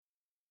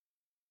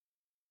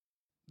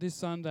this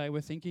Sunday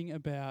we're thinking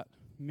about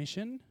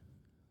mission,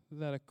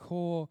 that a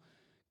core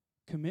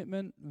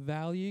commitment,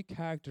 value,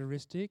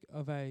 characteristic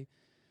of a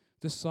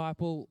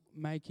disciple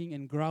making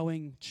and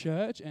growing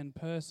church and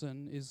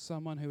person is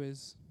someone who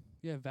is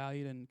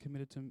valued and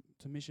committed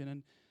to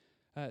mission.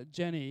 And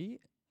Jenny,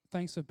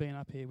 thanks for being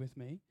up here with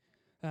me.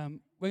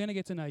 We're going to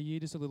get to know you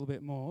just a little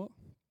bit more.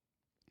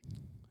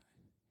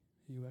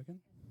 Are you working?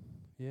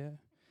 Yeah.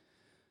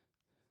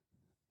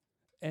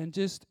 And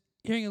just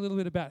hearing a little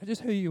bit about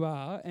just who you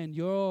are and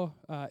your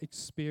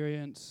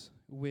experience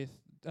with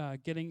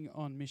getting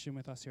on mission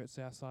with us here at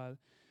Southside.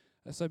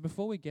 So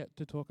before we get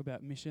to talk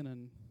about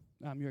mission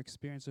and your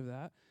experience of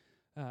that,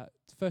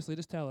 firstly,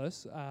 just tell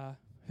us,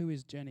 who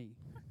is Jenny?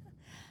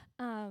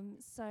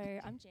 So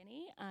I'm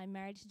Jenny. I'm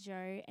married to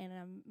Joe and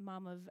I'm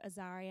mum of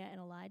Azaria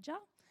and Elijah.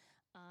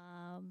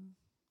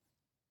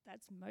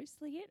 That's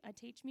mostly it. I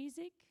teach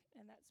music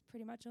and that's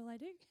pretty much all I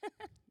do.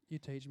 You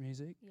teach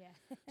music? Yeah.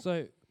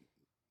 So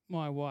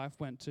my wife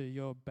went to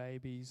your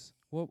baby's,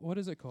 what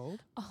is it called?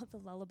 Oh, the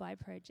Lullaby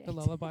Project. The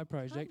Lullaby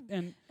Project.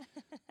 And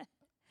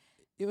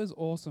it was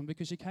awesome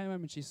because she came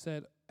home and she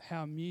said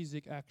how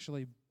music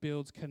actually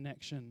builds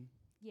connection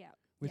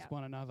with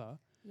one another.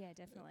 Yeah,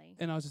 definitely.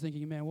 And I was just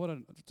thinking,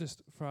 man,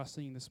 just for us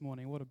singing this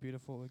morning, what a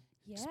beautiful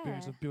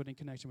experience of building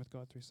connection with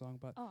God through song.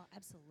 But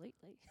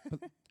absolutely. But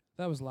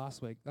that was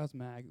last week. That was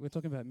Mag. We're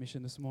talking about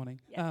mission this morning.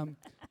 Yeah.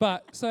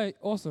 But so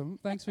awesome.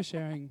 Thanks for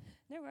sharing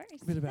No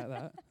worries. a bit about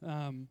that.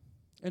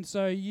 And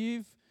so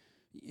you've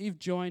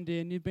joined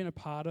in. You've been a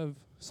part of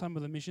some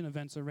of the mission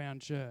events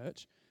around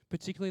church,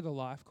 particularly the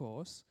Life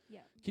Course. Yeah.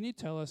 Can you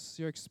tell us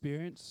your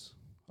experience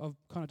of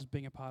kind of just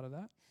being a part of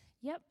that?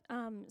 Yep.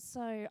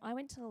 So I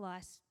went to the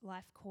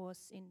life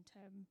course in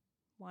term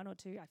 1 or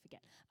 2, I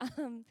forget.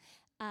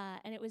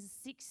 And it was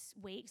 6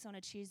 weeks on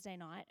a Tuesday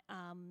night,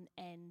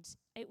 and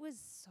it was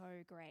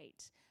so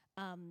great.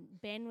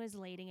 Ben was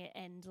leading it,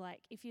 and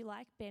if you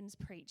like Ben's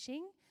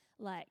preaching,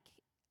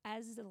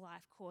 as the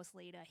life course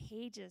leader,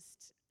 he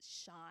just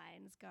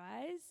shines,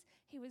 guys.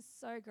 He was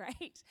so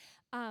great.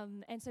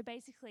 And so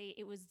basically,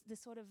 it was the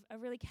sort of a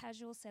really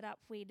casual setup.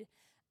 We'd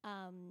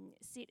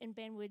sit and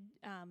Ben would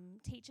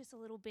teach us a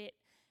little bit,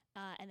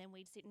 and then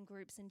we'd sit in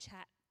groups and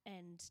chat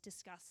and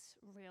discuss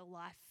real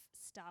life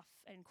stuff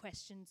and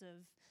questions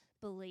of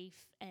belief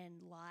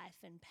and life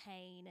and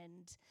pain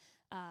and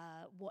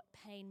what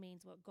pain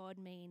means, what God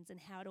means, and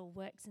how it all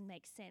works and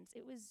makes sense.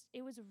 It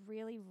was a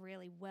really,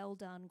 really well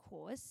done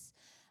course,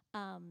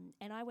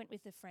 and I went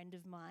with a friend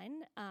of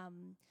mine.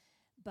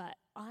 But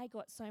I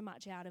got so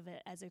much out of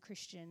it as a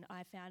Christian.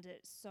 I found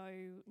it so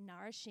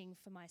nourishing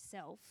for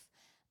myself.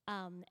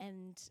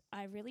 And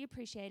I really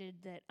appreciated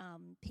that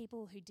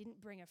people who didn't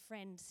bring a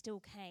friend still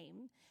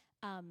came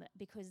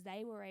because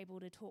they were able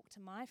to talk to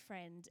my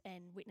friend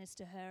and witness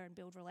to her and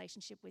build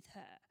relationship with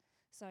her.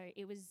 So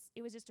it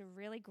was just a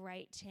really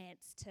great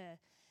chance to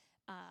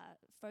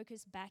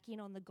focus back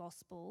in on the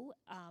gospel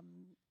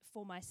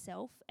for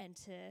myself and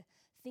to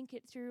think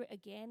it through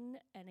again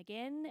and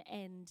again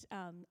and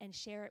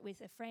share it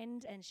with a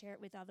friend and share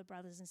it with other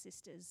brothers and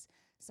sisters.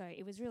 So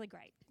it was really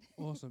great.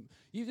 Awesome.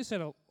 You just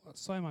said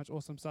so much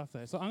awesome stuff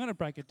there. So I'm going to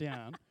break it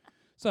down.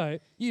 So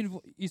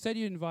you said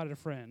you invited a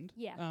friend.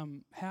 Yeah.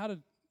 How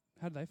did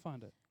they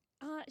find it?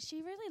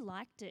 She really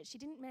liked it. She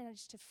didn't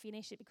manage to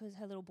finish it because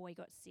her little boy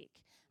got sick.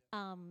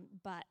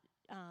 But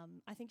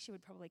I think she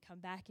would probably come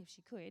back if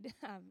she could.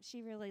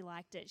 She really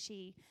liked it.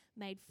 She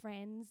made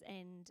friends,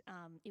 and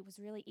it was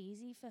really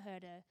easy for her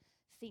to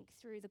think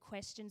through the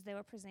questions. They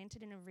were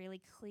presented in a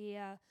really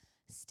clear,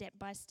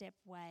 step-by-step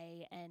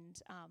way, and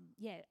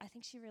I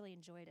think she really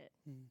enjoyed it.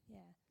 Yeah,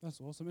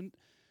 that's awesome. And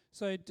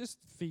so, just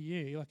for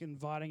you,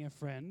 inviting a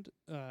friend,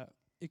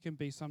 it can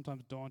be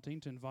sometimes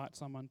daunting to invite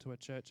someone to a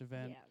church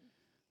event.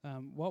 Yeah.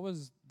 What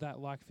was that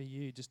like for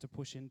you, just to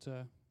push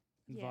into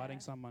inviting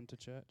someone to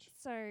church?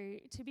 So,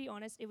 to be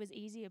honest, it was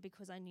easier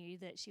because I knew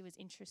that she was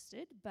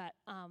interested. But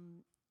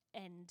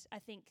and I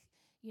think,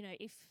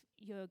 if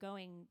you're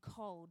going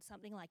cold,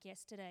 something like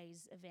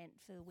yesterday's event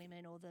for the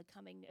women or the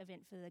coming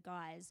event for the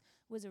guys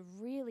was a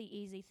really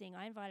easy thing.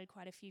 I invited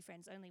quite a few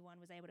friends. Only one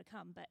was able to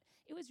come, but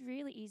it was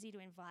really easy to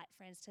invite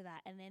friends to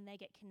that, and then they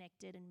get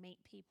connected and meet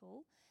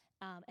people.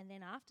 And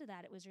then after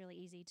that, it was really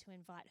easy to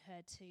invite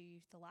her to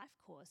the life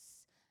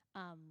course.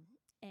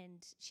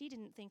 And she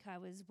didn't think I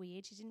was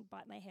weird. She didn't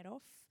bite my head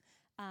off.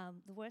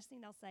 The worst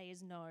thing they'll say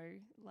is no,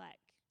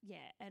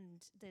 and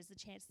there's the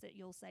chance that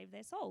you'll save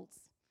their souls.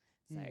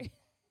 So,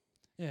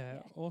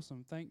 yeah,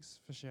 awesome. Thanks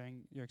for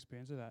sharing your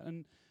experience with that.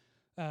 And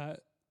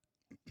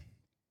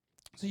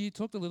so you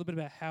talked a little bit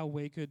about how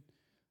we could,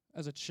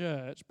 as a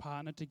church,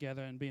 partner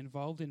together and be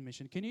involved in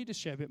mission. Can you just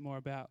share a bit more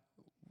about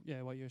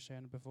what you were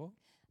sharing before?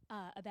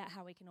 About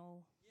how we can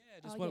all...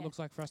 what it looks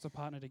like for us to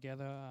partner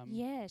together.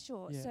 Yeah,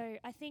 sure. Yeah. So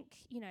I think,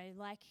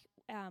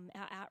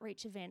 our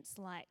outreach events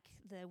like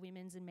the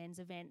women's and men's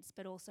events,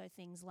 but also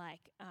things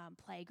like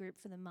playgroup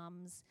for the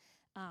mums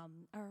are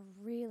a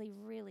really,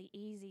 really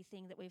easy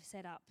thing that we've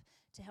set up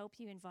to help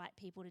you invite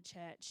people to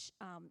church.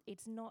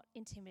 It's not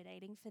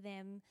intimidating for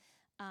them.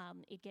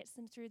 It gets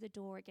them through the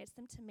door. It gets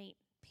them to meet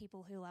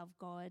people who love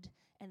God,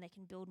 and they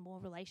can build more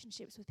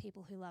relationships with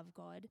people who love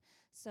God.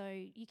 So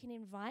you can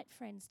invite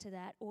friends to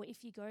that, or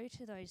if you go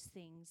to those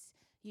things,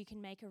 you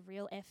can make a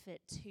real effort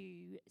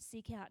to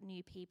seek out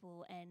new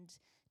people and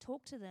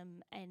talk to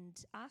them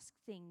and ask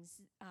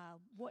things.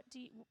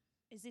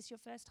 Is this your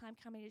first time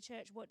coming to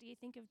church? What do you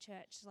think of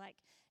church? Like,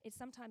 it's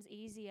sometimes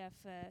easier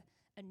for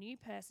a new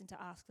person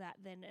to ask that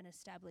than an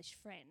established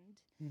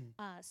friend.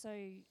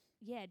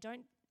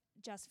 Don't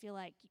just feel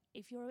like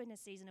if you're in a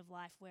season of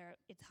life where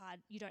it's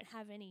hard, you don't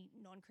have any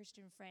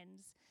non-Christian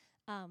friends,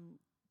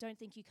 don't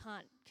think you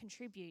can't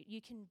contribute.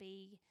 You can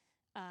be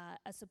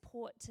a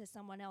support to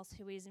someone else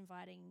who is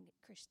inviting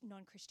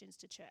non-Christians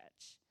to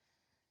church.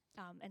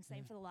 And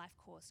same for the life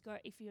course. Go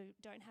if you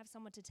don't have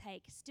someone to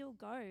take, still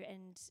go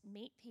and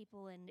meet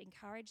people and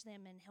encourage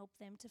them and help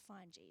them to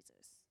find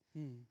Jesus.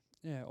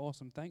 Yeah,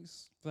 awesome.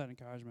 Thanks for that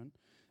encouragement.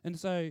 And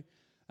so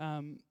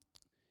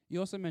you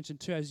also mentioned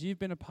too, as you've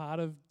been a part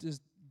of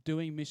just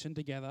doing mission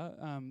together,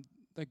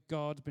 that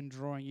God's been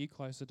drawing you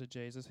closer to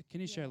Jesus.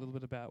 Can you share a little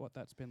bit about what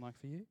that's been like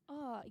for you?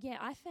 Oh, yeah.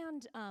 I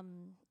found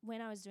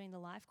when I was doing the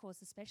life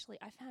course especially,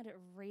 I found it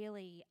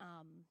really,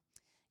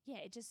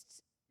 it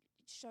just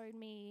showed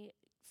me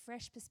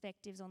fresh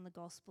perspectives on the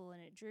gospel,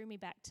 and it drew me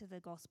back to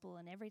the gospel,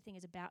 and everything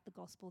is about the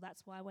gospel.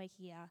 That's why we're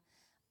here.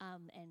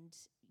 And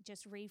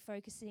just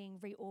refocusing,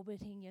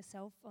 reorbiting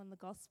yourself on the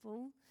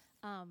gospel,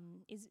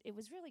 it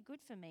was really good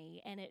for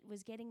me, and it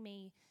was getting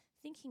me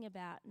thinking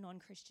about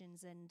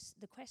non-Christians, and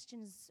the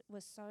questions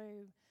were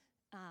so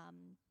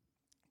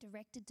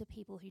directed to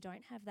people who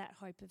don't have that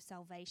hope of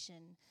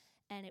salvation,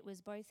 and it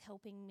was both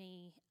helping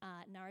me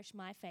nourish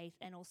my faith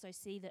and also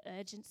see the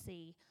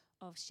urgency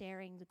of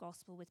sharing the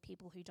gospel with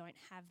people who don't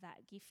have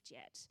that gift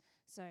yet.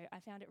 So I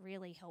found it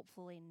really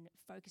helpful in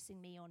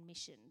focusing me on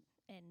mission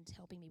and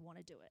helping me want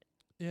to do it.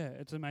 Yeah,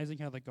 it's amazing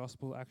how the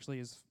gospel actually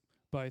is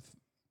both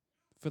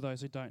for those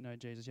who don't know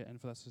Jesus yet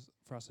and for us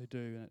who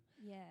do.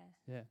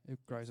 And it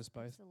grows us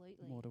both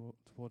more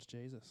towards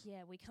Jesus.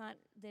 Yeah, we can't,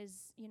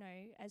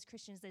 as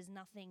Christians, there's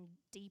nothing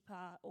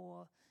deeper,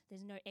 or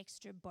there's no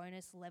extra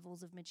bonus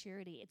levels of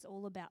maturity. It's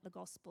all about the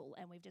gospel,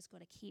 and we've just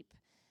got to keep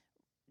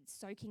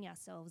soaking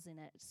ourselves in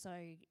it. So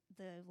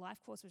the life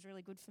course was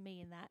really good for me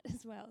in that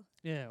as well.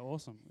 Yeah,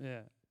 awesome.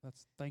 Yeah,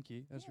 thank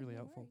you. That's really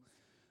helpful.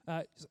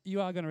 Worries.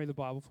 You are going to read the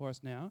Bible for us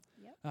now.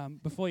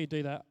 Yep. Before you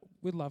do that,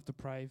 we'd love to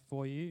pray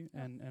for you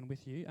and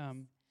with you.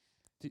 Can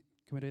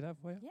we do that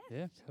for you?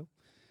 Yeah. Cool.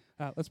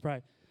 Let's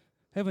pray.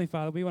 Heavenly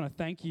Father, we want to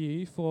thank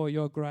you for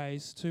your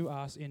grace to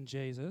us in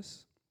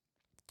Jesus,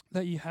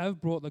 that you have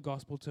brought the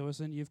gospel to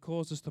us and you've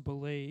caused us to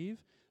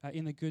believe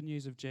in the good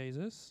news of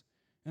Jesus,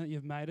 and that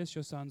you've made us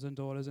your sons and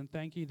daughters. And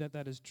thank you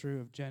that is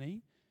true of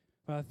Jenny.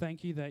 Father,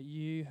 thank you that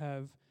you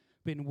have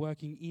been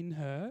working in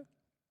her,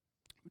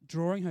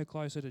 drawing her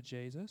closer to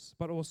Jesus,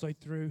 but also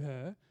through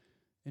her,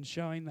 and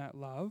showing that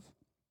love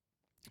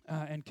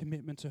and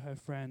commitment to her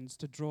friends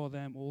to draw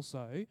them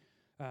also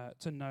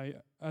to know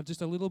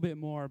just a little bit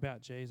more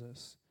about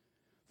Jesus.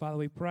 Father,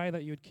 we pray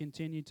that you would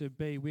continue to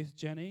be with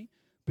Jenny,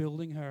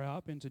 building her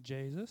up into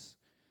Jesus,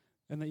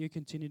 and that you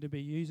continue to be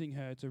using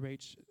her to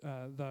reach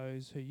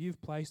those who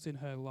you've placed in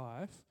her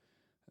life,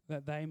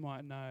 that they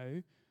might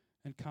know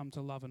and come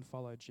to love and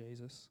follow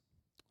Jesus.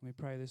 And we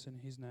pray this in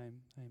his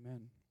name.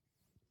 Amen.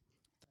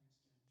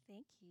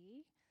 Thank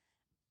you.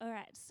 All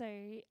right, so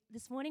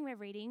this morning we're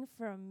reading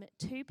from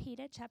 2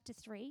 Peter chapter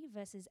 3,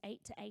 verses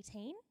 8 to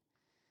 18.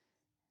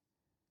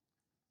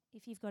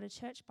 If you've got a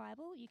church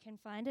Bible, you can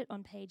find it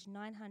on page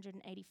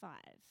 985.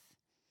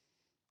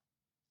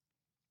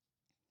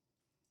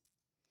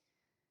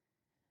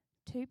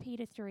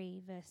 Peter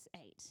 3, verse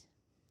 8.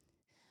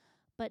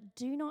 But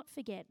do not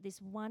forget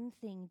this one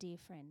thing, dear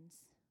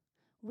friends.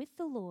 With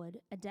the Lord,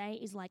 a day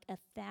is like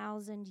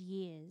 1,000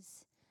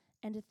 years,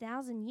 and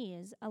 1,000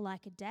 years are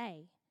like a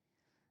day.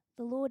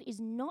 The Lord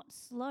is not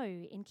slow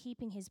in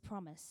keeping his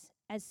promise,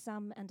 as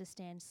some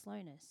understand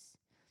slowness.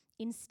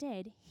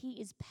 Instead, he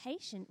is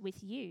patient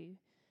with you,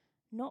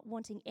 not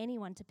wanting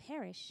anyone to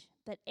perish,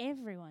 but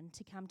everyone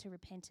to come to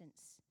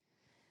repentance.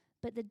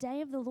 But the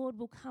day of the Lord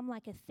will come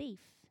like a thief.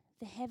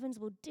 The heavens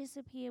will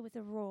disappear with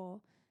a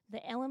roar,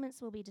 the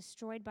elements will be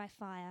destroyed by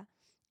fire,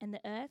 and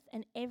the earth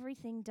and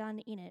everything done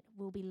in it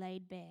will be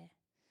laid bare.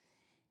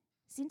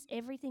 Since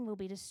everything will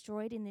be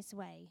destroyed in this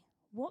way,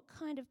 what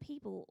kind of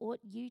people ought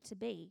you to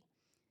be?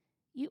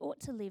 You ought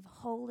to live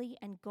holy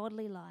and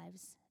godly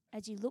lives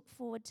as you look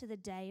forward to the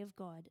day of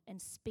God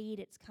and speed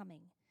its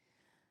coming.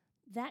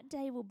 That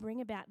day will bring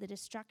about the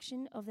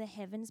destruction of the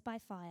heavens by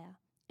fire,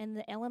 and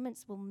the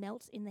elements will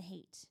melt in the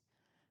heat.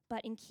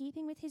 But in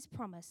keeping with his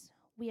promise,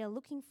 we are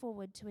looking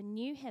forward to a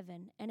new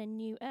heaven and a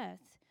new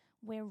earth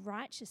where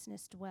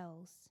righteousness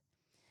dwells.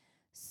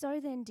 So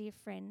then, dear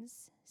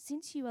friends,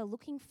 since you are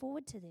looking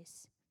forward to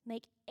this,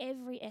 make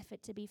every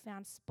effort to be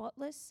found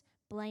spotless,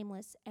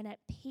 blameless, and at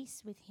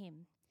peace with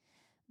him.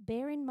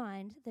 Bear in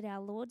mind that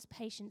our Lord's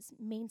patience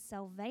means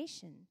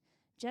salvation,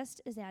 just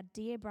as our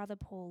dear brother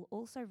Paul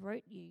also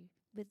wrote you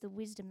with the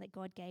wisdom that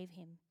God gave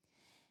him.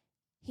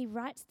 He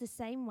writes the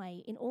same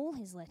way in all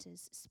his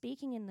letters,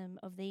 speaking in them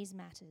of these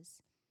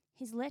matters.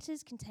 His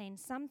letters contain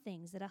some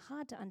things that are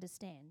hard to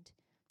understand,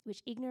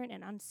 which ignorant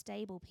and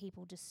unstable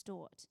people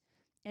distort,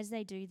 as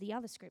they do the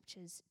other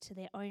scriptures, to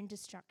their own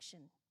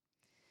destruction.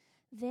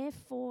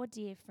 Therefore,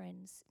 dear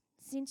friends,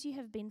 since you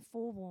have been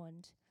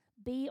forewarned,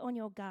 be on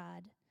your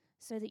guard,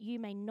 so that you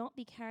may not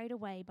be carried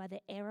away by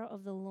the error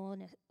of the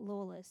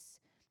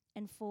lawless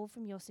and fall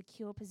from your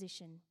secure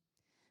position,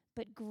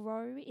 but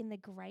grow in the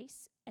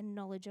grace and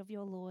knowledge of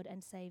your Lord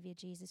and Saviour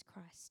Jesus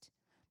Christ.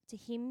 To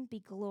him be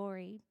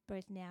glory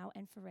both now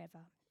and forever.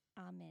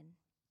 Amen.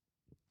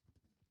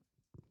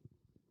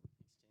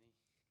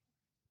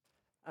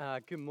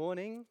 Good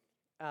morning.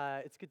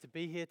 It's good to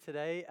be here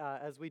today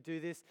as we do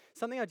this.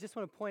 Something I just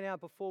want to point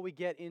out before we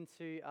get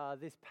into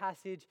this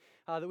passage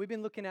that we've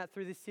been looking at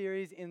through this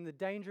series in the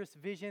Dangerous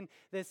Vision.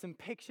 There's some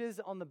pictures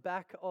on the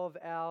back of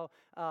our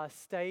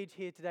stage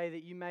here today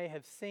that you may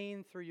have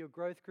seen through your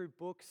growth group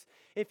books.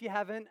 If you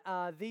haven't,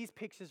 these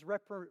pictures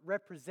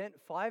represent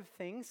 5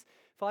 things,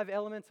 5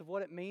 elements of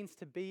what it means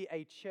to be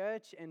a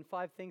church and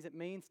 5 things it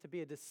means to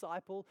be a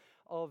disciple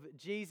of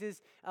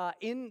Jesus.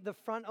 In the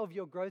front of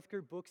your growth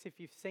group books, if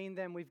you've seen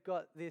them, we've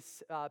got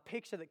this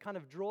picture that kind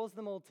of draws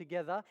them all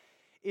together.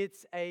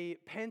 It's a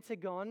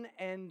pentagon,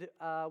 and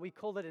we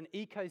call it an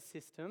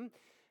ecosystem.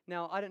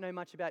 Now, I don't know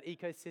much about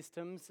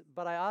ecosystems,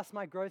 but I asked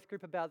my growth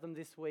group about them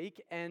this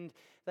week, and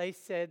they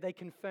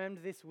confirmed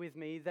this with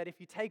me, that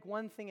if you take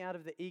one thing out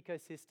of the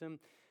ecosystem,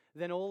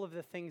 then all of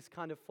the things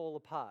kind of fall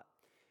apart.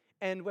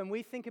 And when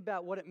we think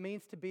about what it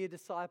means to be a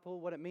disciple,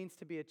 what it means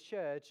to be a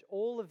church,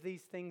 all of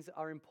these things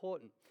are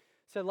important.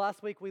 So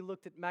last week we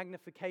looked at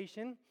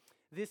magnification.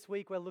 This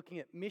week we're looking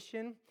at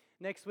mission.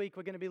 Next week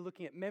we're going to be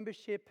looking at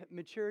membership,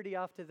 maturity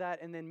after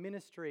that, and then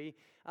ministry.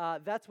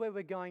 That's where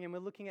we're going, and we're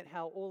looking at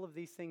how all of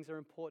these things are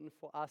important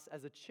for us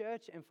as a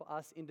church and for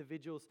us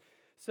individuals.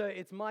 So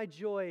it's my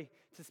joy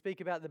to speak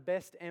about the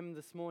best M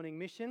this morning,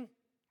 mission.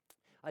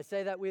 I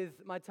say that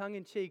with my tongue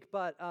in cheek,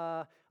 but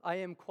I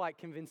am quite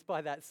convinced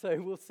by that.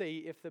 So we'll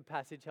see if the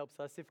passage helps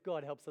us, if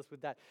God helps us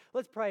with that.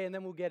 Let's pray, and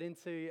then we'll get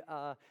into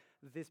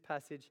this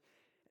passage.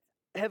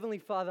 Heavenly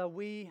Father,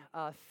 we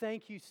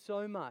thank you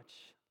so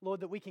much,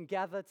 Lord, that we can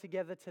gather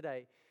together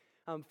today.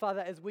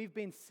 Father, as we've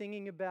been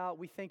singing about,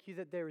 we thank you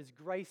that there is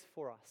grace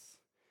for us.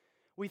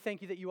 We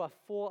thank you that you are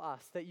for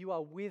us, that you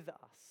are with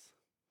us.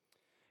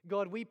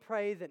 God, we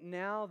pray that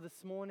now,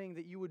 this morning,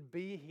 that you would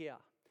be here,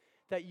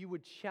 that you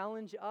would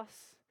challenge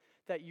us,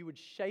 that you would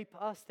shape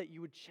us, that you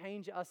would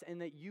change us,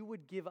 and that you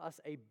would give us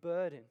a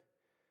burden.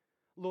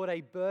 Lord,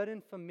 a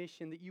burden for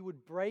mission, that you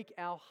would break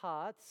our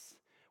hearts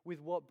with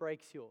what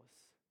breaks yours.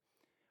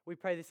 We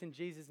pray this in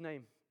Jesus'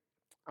 name.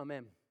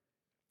 Amen.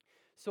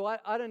 So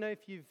I don't know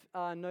if you've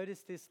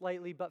noticed this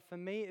lately, but for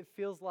me it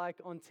feels like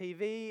on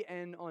TV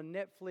and on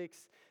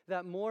Netflix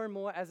that more and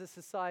more as a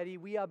society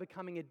we are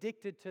becoming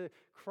addicted to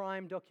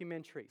crime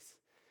documentaries.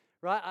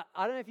 Right?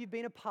 I don't know if you've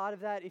been a part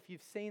of that, if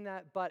you've seen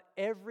that, but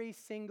every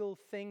single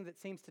thing that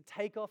seems to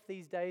take off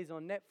these days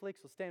on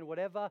Netflix or Stan,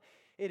 whatever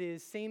it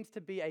is, seems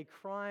to be a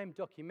crime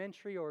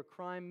documentary or a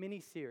crime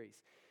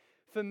miniseries.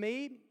 For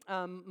me,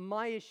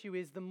 my issue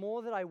is the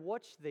more that I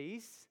watch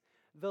these,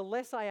 the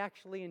less I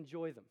actually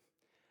enjoy them.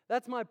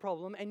 That's my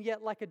problem, and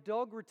yet like a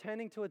dog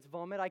returning to its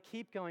vomit, I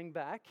keep going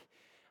back.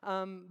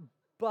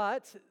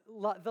 But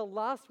the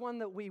last one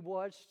that we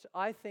watched,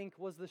 I think,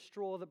 was the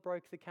straw that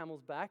broke the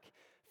camel's back.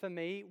 For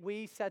me,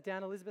 we sat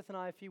down, Elizabeth and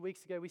I, a few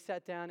weeks ago, we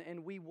sat down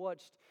and we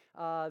watched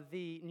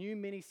the new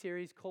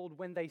mini-series called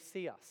When They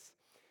See Us.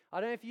 I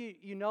don't know if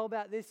you know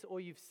about this or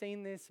you've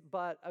seen this,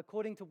 but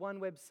according to one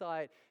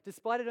website,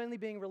 despite it only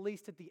being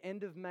released at the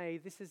end of May,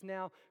 this has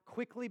now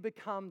quickly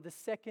become the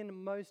second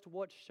most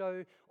watched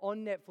show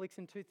on Netflix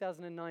in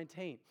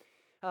 2019.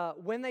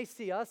 When They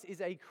See Us is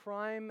a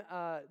crime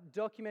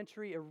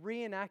documentary, a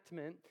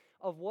reenactment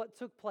of what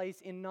took place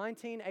in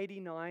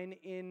 1989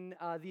 in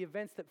the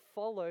events that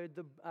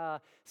followed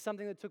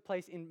something that took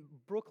place in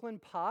Brooklyn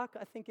Park,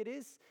 I think it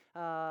is,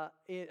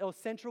 or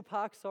Central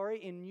Park,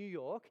 in New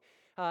York.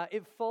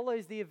 It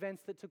follows the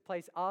events that took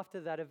place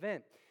after that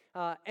event.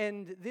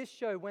 And this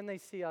show, When They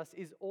See Us,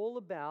 is all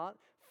about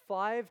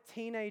 5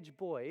 teenage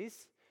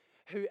boys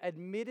who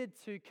admitted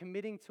to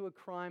committing to a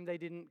crime they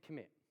didn't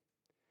commit.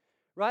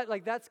 Right?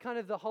 Like that's kind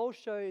of the whole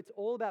show. It's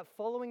all about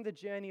following the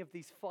journey of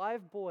these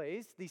 5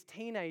 boys, these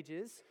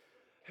teenagers,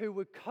 who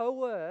were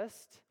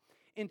coerced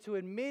into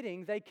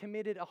admitting they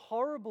committed a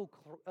horrible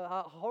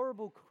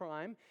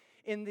crime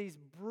in these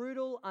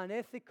brutal,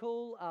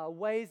 unethical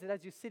ways that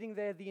as you're sitting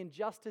there, the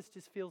injustice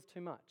just feels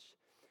too much.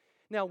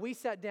 Now, we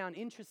sat down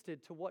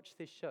interested to watch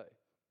this show.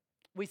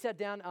 We sat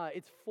down,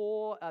 there's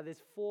 4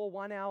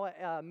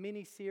 1-hour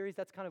mini-series.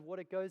 That's kind of what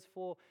it goes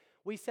for.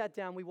 We sat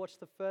down, we watched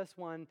the first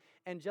one,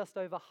 and just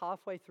over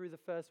halfway through the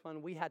first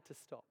one, we had to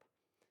stop.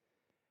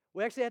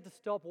 We actually had to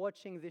stop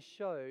watching this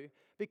show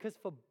because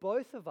for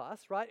both of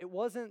us, right, it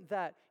wasn't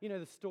that, the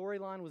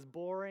storyline was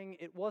boring.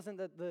 It wasn't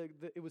that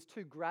it was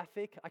too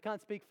graphic. I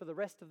can't speak for the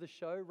rest of the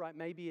show, right?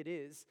 Maybe it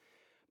is.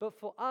 But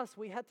for us,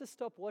 we had to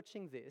stop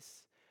watching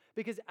this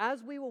Because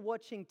as we were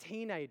watching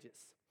teenagers,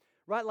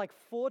 right, like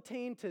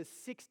 14 to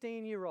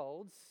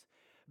 16-year-olds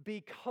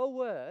be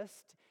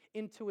coerced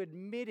into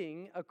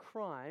admitting a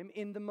crime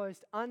in the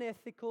most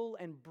unethical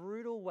and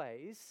brutal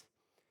ways,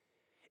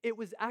 it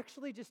was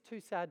actually just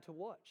too sad to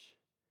watch.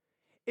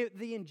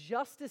 The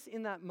injustice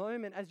in that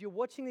moment, as you're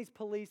watching these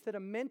police that are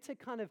meant to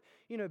kind of,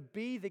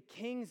 be the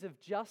kings of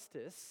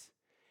justice,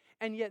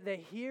 and yet they're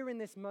here in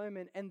this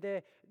moment and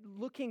they're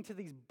looking to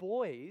these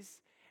boys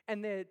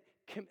and they're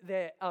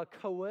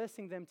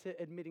coercing them to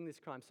admitting this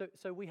crime.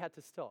 So we had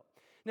to stop.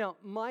 Now,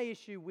 my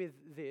issue with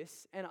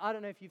this, and I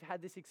don't know if you've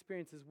had this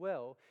experience as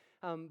well,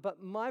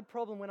 but my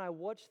problem when I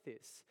watch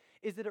this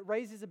is that it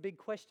raises a big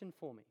question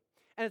for me.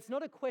 And it's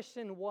not a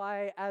question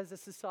why, as a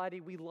society,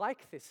 we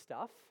like this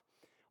stuff,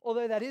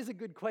 although that is a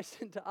good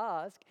question to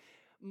ask.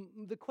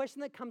 The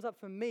question that comes up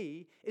for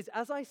me is,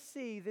 as I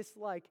see this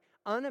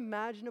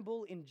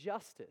unimaginable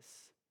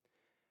injustice,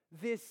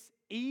 this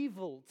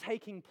evil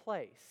taking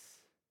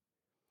place,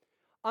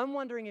 I'm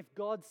wondering if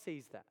God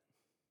sees that.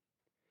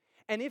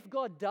 And if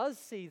God does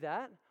see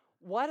that,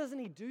 why doesn't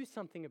he do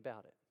something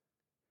about it?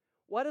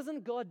 Why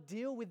doesn't God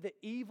deal with the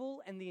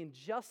evil and the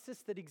injustice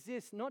that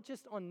exists, not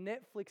just on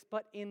Netflix,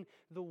 but in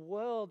the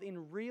world,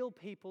 in real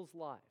people's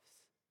lives?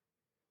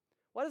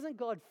 Why doesn't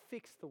God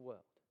fix the world?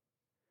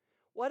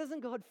 Why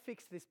doesn't God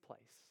fix this place?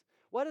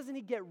 Why doesn't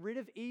he get rid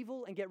of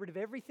evil and get rid of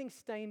everything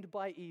stained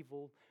by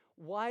evil?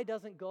 Why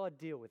doesn't God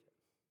deal with it?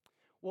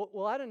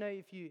 Well, I don't know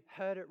if you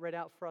heard it read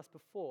out for us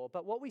before,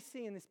 but what we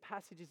see in this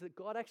passage is that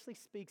God actually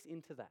speaks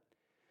into that.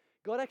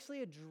 God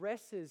actually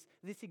addresses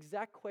this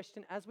exact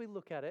question as we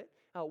look at it,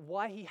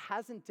 why he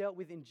hasn't dealt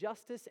with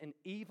injustice and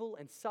evil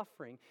and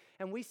suffering.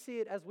 And we see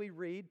it as we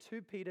read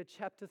 2 Peter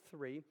chapter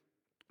 3,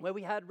 where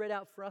we had read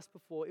out for us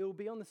before. It will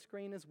be on the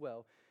screen as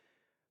well.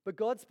 But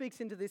God speaks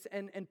into this,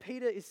 and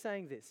Peter is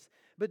saying this.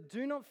 But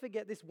do not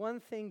forget this one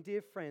thing,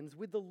 dear friends.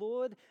 With the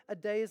Lord, a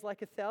day is like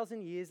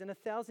 1,000 years, and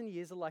 1,000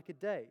 years are like a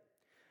day.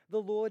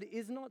 The Lord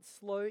is not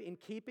slow in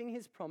keeping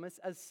his promise,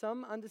 as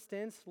some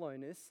understand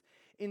slowness.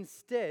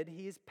 Instead,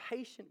 he is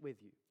patient with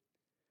you,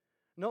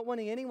 not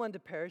wanting anyone to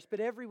perish,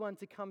 but everyone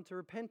to come to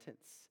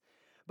repentance.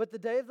 But the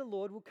day of the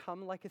Lord will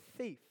come like a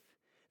thief.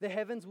 The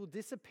heavens will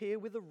disappear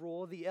with a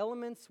roar, the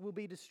elements will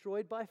be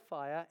destroyed by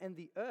fire, and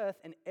the earth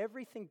and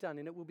everything done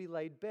in it will be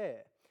laid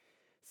bare.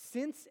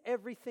 Since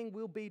everything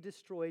will be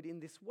destroyed in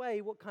this way,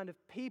 what kind of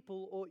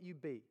people ought you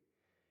be?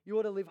 You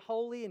ought to live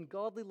holy and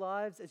godly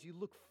lives as you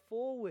look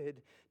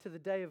forward to the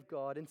day of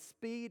God and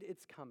speed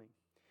its coming.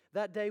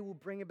 That day will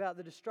bring about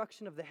the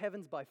destruction of the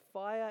heavens by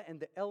fire, and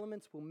the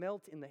elements will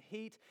melt in the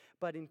heat.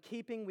 But in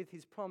keeping with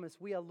his promise,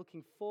 we are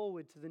looking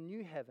forward to the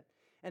new heaven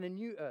and a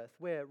new earth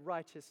where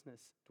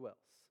righteousness dwells.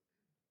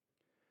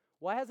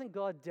 Why hasn't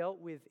God dealt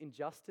with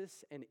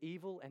injustice and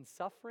evil and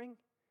suffering?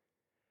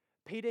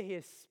 Peter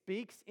here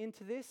speaks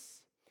into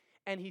this,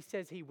 and he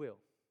says he will.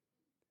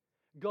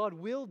 God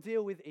will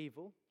deal with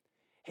evil.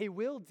 He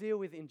will deal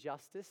with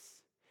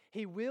injustice.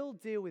 He will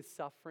deal with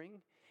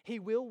suffering. He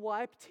will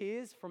wipe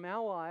tears from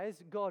our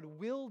eyes. God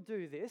will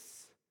do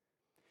this,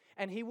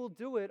 and he will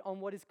do it on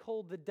what is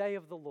called the day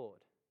of the Lord.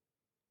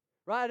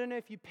 Right? I don't know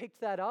if you picked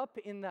that up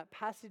in that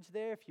passage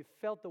there, if you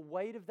felt the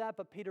weight of that,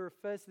 but Peter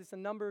refers to this a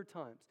number of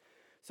times.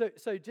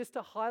 So just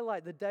to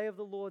highlight the day of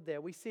the Lord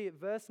there, we see at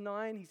verse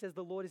 9, he says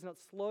the Lord is not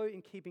slow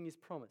in keeping his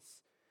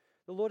promise.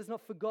 The Lord has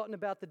not forgotten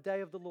about the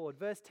day of the Lord.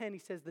 Verse 10, he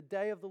says, the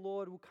day of the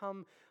Lord will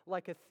come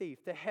like a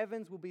thief. The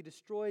heavens will be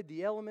destroyed.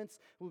 The elements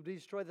will be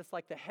destroyed. That's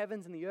like the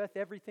heavens and the earth.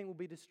 Everything will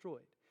be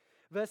destroyed.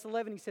 Verse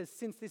 11, he says,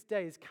 since this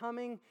day is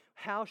coming,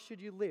 how should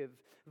you live?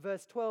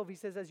 Verse 12, he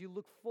says, as you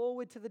look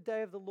forward to the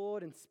day of the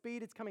Lord and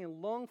speed its coming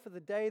and long for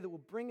the day that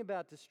will bring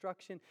about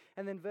destruction.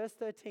 And then verse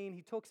 13,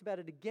 he talks about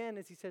it again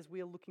as he says,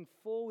 we are looking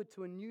forward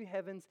to a new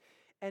heavens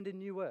and a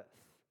new earth.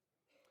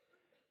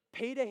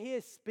 Peter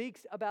here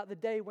speaks about the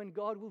day when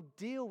God will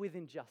deal with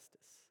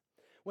injustice,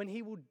 when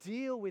he will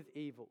deal with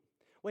evil,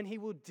 when he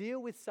will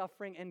deal with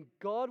suffering, and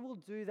God will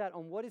do that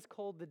on what is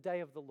called the day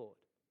of the Lord.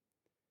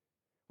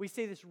 We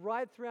see this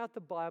right throughout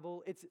the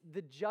Bible. It's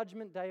the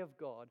judgment day of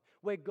God,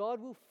 where God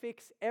will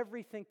fix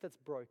everything that's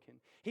broken.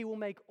 He will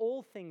make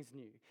all things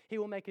new. He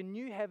will make a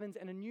new heavens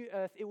and a new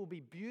earth. It will be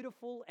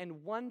beautiful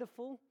and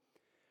wonderful,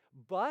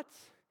 but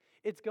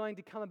it's going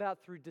to come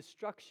about through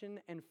destruction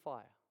and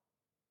fire.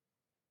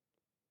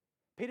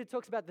 Peter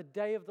talks about the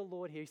day of the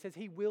Lord here. He says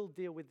he will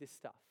deal with this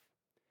stuff.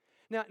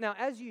 Now,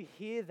 as you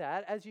hear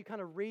that, as you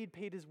kind of read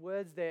Peter's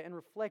words there and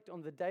reflect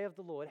on the day of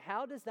the Lord,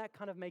 how does that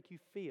kind of make you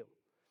feel?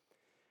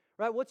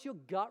 Right? What's your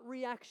gut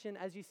reaction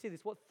as you see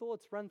this? What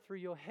thoughts run through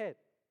your head?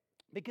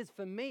 Because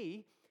for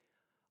me,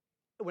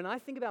 when I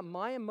think about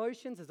my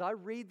emotions as I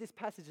read this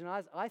passage and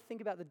as I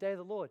think about the day of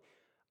the Lord,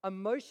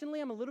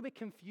 emotionally I'm a little bit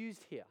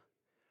confused here.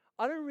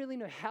 I don't really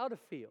know how to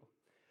feel.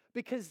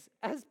 Because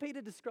as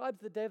Peter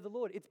describes the day of the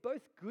Lord, it's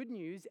both good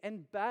news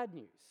and bad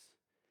news,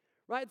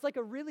 right? It's like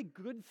a really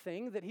good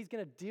thing that he's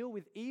going to deal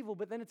with evil,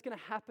 but then it's going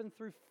to happen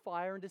through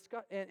fire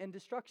and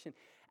destruction.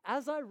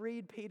 As I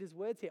read Peter's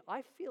words here,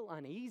 I feel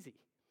uneasy.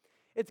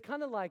 It's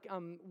kind of like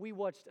we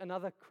watched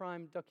another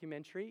crime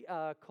documentary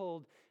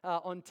called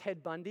on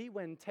Ted Bundy,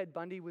 when Ted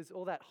Bundy was,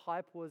 all that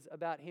hype was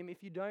about him.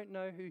 If you don't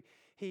know who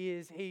he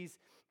is, he's,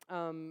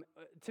 to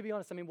be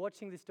honest, I mean,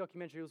 watching this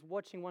documentary, I was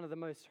watching one of the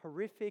most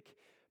horrific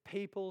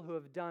people who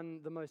have done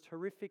the most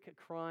horrific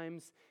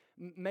crimes.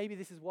 Maybe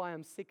this is why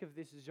I'm sick of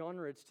this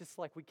genre. It's just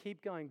like we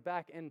keep going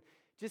back and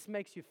just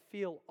makes you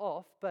feel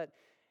off. But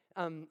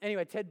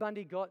anyway, Ted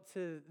Bundy got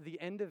to the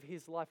end of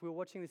his life. We were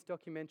watching this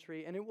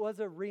documentary, and it was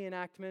a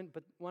reenactment,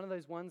 but one of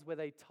those ones where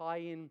they tie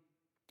in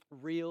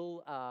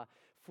real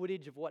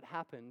footage of what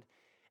happened.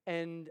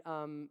 And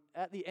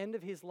at the end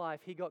of his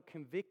life, he got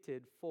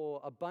convicted for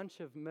a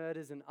bunch of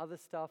murders and other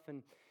stuff,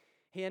 and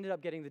he ended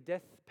up getting the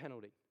death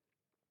penalty.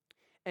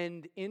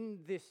 And in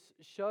this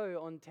show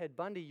on Ted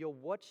Bundy, you're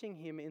watching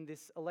him in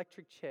this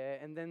electric chair,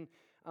 and then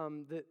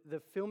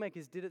the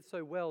filmmakers did it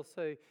so well,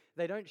 so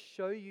they don't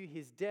show you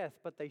his death,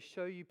 but they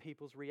show you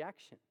people's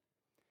reaction.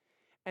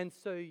 And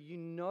so you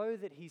know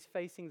that he's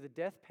facing the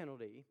death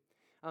penalty.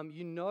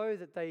 You know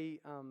that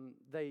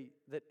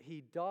that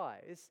he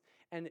dies,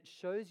 and it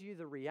shows you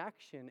the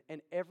reaction,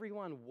 and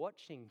everyone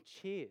watching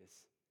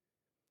cheers.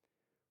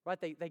 Right?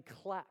 They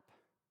clap.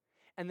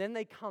 And then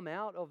they come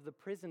out of the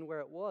prison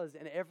where it was,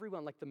 and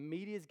everyone, like the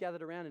media's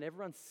gathered around, and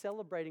everyone's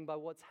celebrating by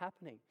what's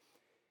happening.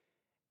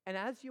 And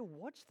as you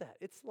watch that,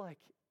 it's like,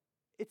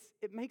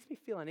 it makes me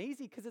feel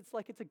uneasy, because it's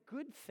like it's a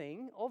good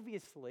thing,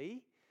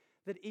 obviously,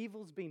 that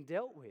evil's been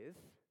dealt with,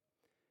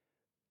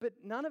 but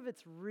none of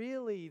it's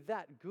really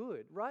that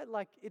good, right?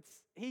 Like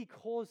he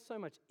caused so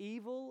much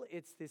evil.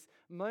 It's this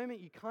moment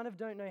you kind of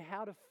don't know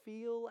how to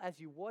feel as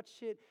you watch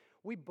it.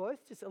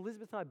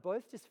 Elizabeth and I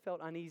both just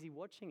felt uneasy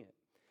watching it.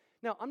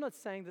 Now, I'm not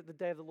saying that the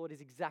day of the Lord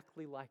is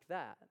exactly like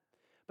that,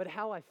 but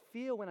how I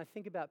feel when I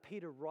think about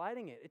Peter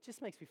writing it, it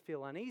just makes me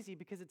feel uneasy,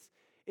 because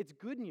it's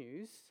good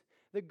news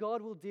that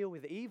God will deal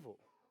with evil.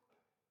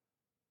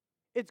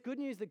 It's good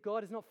news that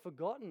God is not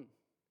forgotten.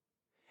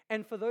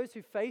 And for those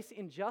who face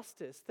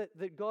injustice,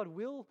 that God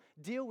will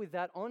deal with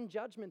that on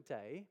Judgment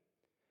Day,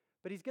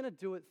 but he's going to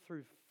do it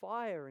through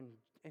fire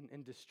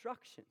and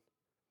destruction.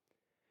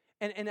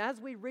 And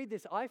as we read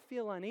this, I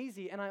feel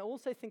uneasy, and I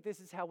also think this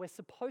is how we're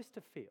supposed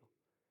to feel.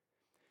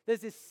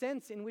 There's this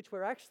sense in which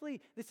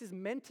this is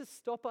meant to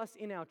stop us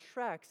in our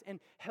tracks and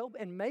help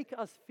and make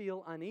us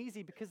feel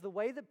uneasy, because the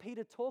way that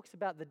Peter talks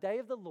about the day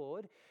of the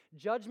Lord,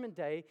 Judgment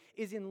Day,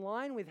 is in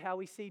line with how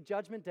we see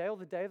Judgment Day or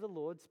the day of the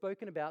Lord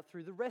spoken about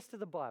through the rest of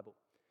the Bible.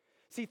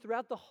 See,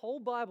 throughout the whole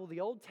Bible,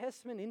 the Old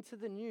Testament into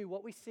the New,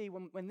 what we see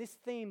when this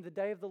theme, the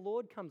day of the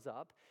Lord, comes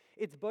up,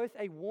 it's both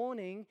a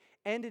warning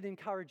and an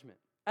encouragement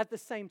at the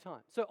same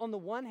time. So on the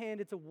one hand,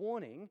 it's a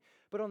warning,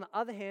 but on the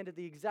other hand, at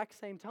the exact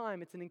same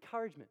time, it's an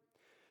encouragement.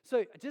 So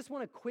I just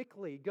want to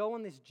quickly go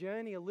on this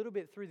journey a little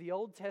bit through the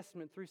Old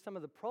Testament, through some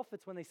of the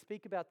prophets when they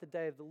speak about the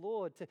day of the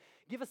Lord, to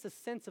give us a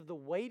sense of the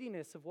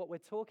weightiness of what we're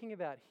talking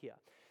about here.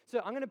 So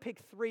I'm going to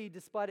pick three,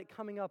 despite it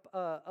coming up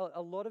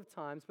a lot of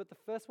times, but the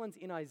first one's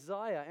in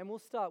Isaiah, and we'll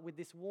start with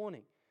this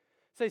warning.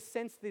 So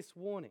sense this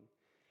warning.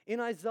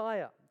 In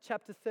Isaiah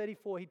chapter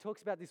 34, he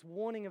talks about this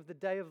warning of the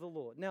day of the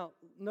Lord. Now,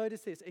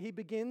 notice this. He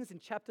begins in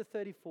chapter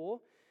 34,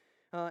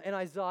 and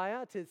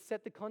Isaiah, to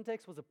set the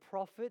context, was a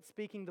prophet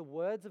speaking the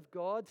words of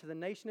God to the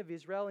nation of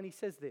Israel. And he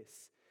says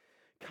this: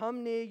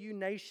 "Come near, you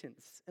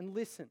nations, and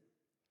listen.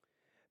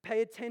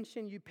 Pay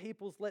attention, you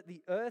peoples. Let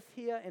the earth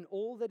hear and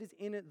all that is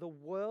in it, the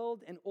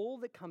world and all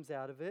that comes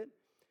out of it.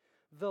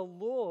 The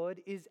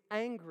Lord is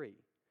angry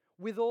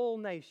with all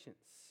nations.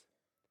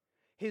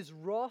 His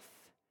wrath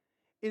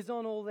is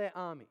on all their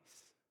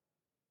armies."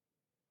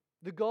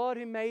 The God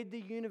who made the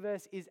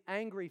universe is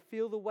angry.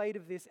 Feel the weight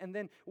of this. And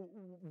then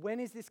when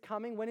is this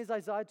coming? When is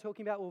Isaiah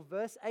talking about? Well,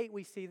 verse 8,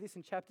 we see this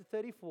in chapter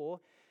 34.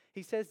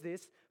 He says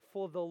this: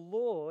 "For the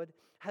Lord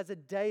has a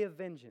day of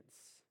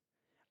vengeance,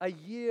 a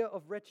year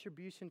of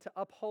retribution to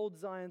uphold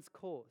Zion's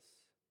cause."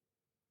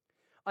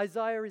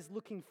 Isaiah is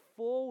looking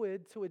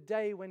forward to a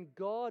day when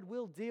God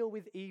will deal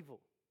with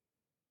evil,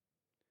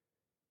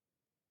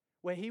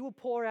 where he will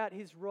pour out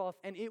his wrath,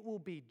 and it will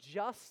be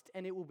just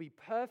and it will be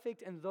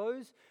perfect, and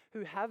those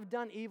who have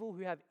done evil,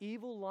 who have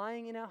evil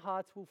lying in our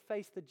hearts, will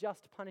face the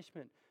just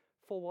punishment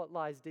for what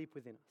lies deep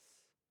within us.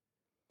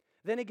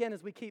 Then again,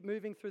 as we keep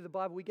moving through the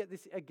Bible, we get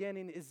this again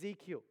in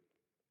Ezekiel.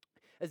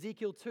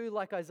 Ezekiel too,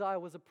 like Isaiah,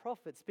 was a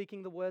prophet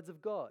speaking the words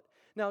of God.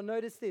 Now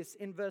notice this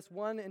in verse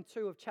 1 and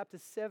 2 of chapter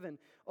 7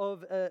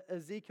 of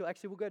Ezekiel.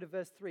 Actually, we'll go to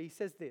verse 3. He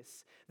says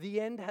this: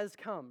 "The end has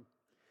come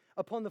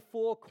upon the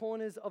four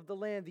corners of the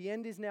land. The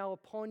end is now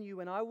upon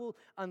you, and I will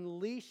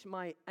unleash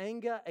my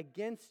anger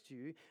against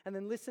you." And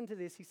then listen to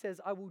this. He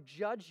says, "I will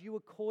judge you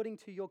according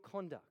to your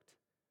conduct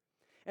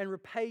and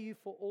repay you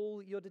for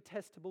all your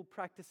detestable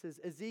practices."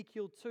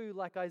 Ezekiel too,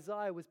 like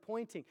Isaiah, was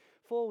pointing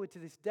forward to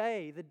this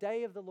day, the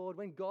day of the Lord,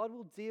 when God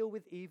will deal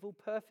with evil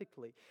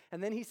perfectly.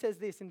 And then he says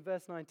this in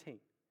verse 19: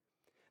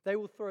 "They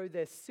will throw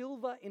their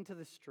silver into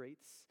the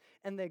streets,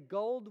 and their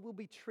gold will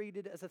be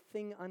treated as a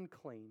thing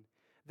unclean.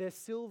 Their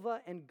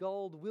silver and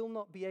gold will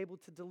not be able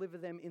to deliver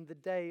them in the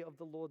day of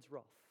the Lord's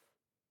wrath."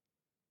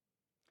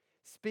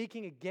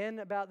 speaking again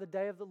about the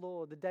day of the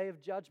Lord, the day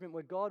of judgment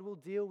where God will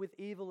deal with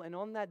evil, and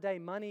on that day,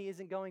 money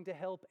isn't going to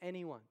help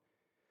anyone.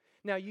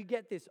 Now, you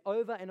get this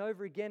over and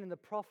over again in the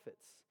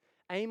prophets.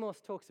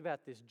 Amos talks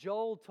about this.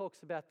 Joel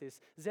talks about this.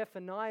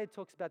 Zephaniah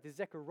talks about this.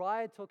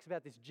 Zechariah talks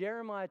about this.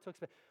 Jeremiah talks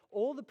about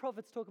all the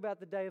prophets talk about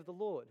the day of the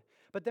Lord.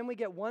 But then we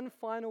get one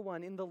final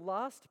one in the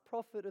last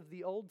prophet of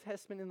the Old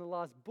Testament, in the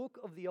last book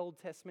of the Old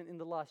Testament, in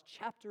the last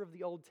chapter of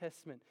the Old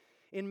Testament,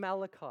 in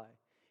Malachi.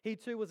 He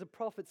too was a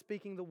prophet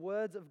speaking the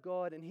words of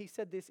God, and he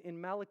said this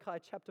in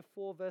Malachi chapter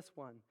 4, verse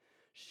 1.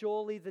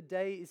 Surely the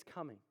day is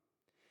coming.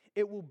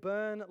 It will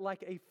burn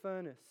like a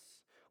furnace.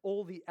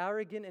 All the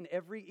arrogant and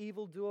every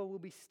evildoer will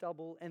be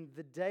stubble, and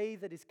the day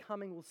that is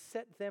coming will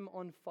set them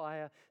on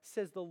fire,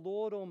 says the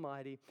Lord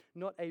Almighty.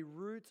 Not a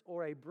root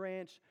or a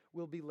branch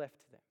will be left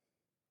to them.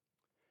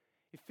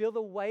 You feel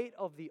the weight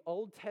of the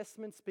Old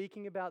Testament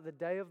speaking about the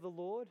day of the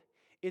Lord?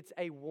 It's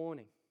a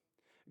warning.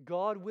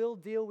 God will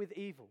deal with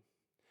evil.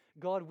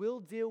 God will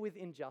deal with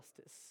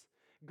injustice.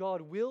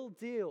 God will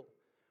deal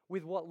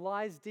with what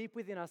lies deep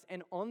within us.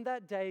 And on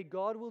that day,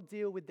 God will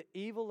deal with the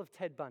evil of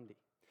Ted Bundy.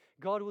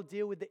 God will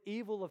deal with the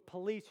evil of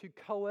police who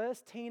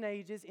coerce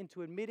teenagers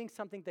into admitting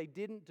something they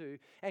didn't do.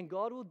 And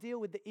God will deal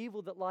with the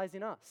evil that lies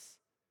in us.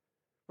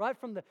 Right?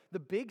 From the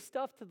big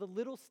stuff to the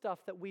little stuff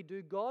that we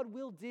do, God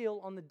will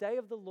deal on the day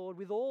of the Lord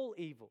with all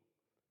evil.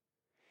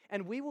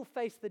 And we will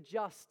face the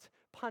just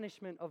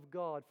punishment of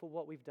God for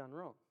what we've done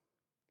wrong.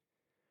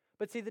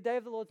 But see, the day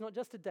of the Lord is not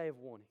just a day of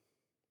warning.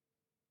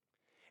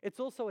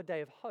 It's also a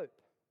day of hope,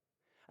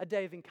 a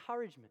day of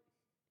encouragement.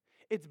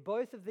 It's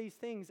both of these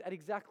things at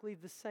exactly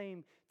the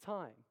same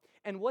time.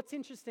 And what's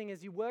interesting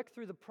as you work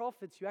through the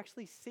prophets, you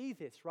actually see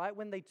this, right?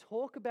 When they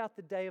talk about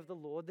the day of the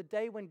Lord, the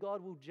day when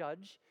God will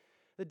judge,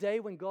 the day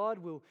when God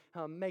will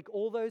make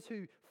all those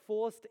who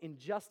forced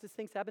injustice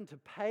things happen to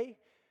pay,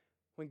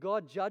 when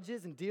God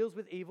judges and deals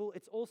with evil,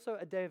 it's also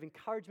a day of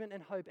encouragement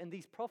and hope. And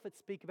these prophets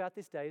speak about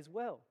this day as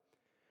well.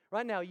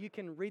 Right now, you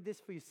can read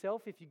this for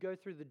yourself if you go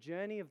through the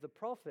journey of the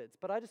prophets,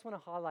 but I just want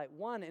to highlight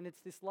one, and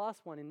it's this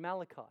last one in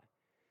Malachi.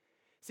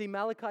 See,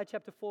 Malachi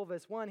chapter 4,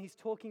 verse 1, he's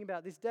talking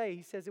about this day.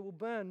 He says, it will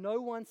burn.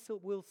 No one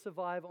will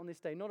survive on this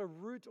day. Not a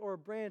root or a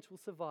branch will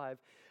survive.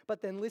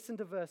 But then listen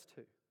to verse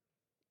 2.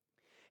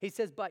 He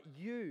says, but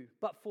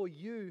for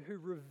you who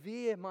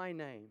revere my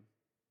name,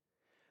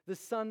 the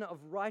Sun of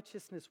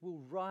Righteousness will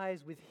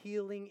rise with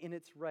healing in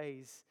its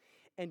rays,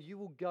 and you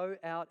will go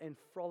out and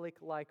frolic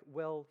like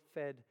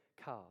well-fed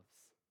calves.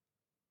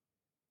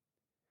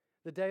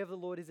 The day of the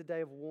Lord is a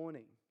day of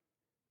warning.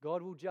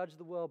 God will judge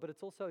the world, but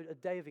it's also a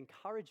day of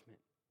encouragement.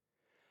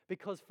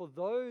 Because for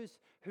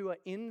those who are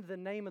in the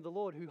name of the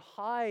Lord, who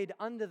hide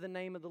under the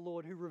name of the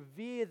Lord, who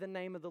revere the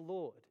name of the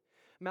Lord,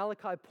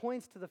 Malachi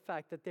points to the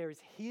fact that there is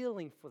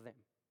healing for them.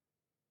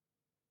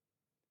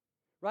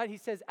 Right? He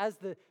says, as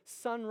the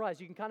sun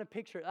rises, you can kind of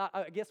picture it.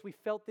 I guess we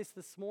felt this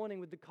morning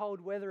with the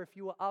cold weather if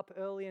you were up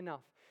early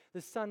enough.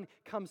 The sun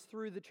comes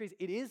through the trees.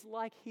 It is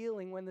like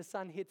healing when the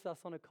sun hits us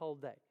on a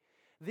cold day.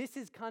 This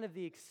is kind of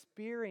the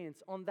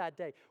experience on that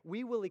day.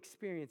 We will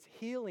experience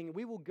healing.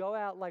 We will go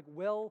out like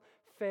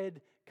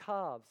well-fed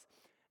calves.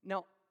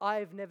 Now,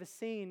 I've never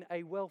seen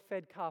a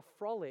well-fed calf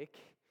frolic,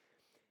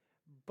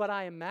 but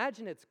I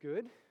imagine it's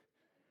good.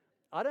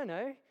 I don't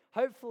know.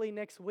 Hopefully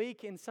next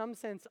week, in some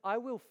sense, I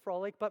will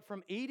frolic, but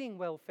from eating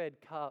well-fed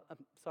calf.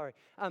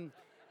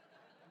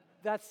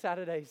 That's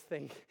Saturday's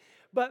thing.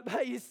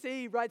 But you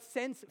see, right,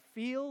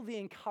 feel the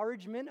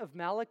encouragement of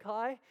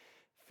Malachi.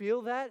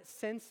 Feel that,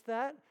 sense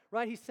that,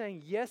 right? He's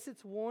saying, yes,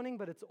 it's warning,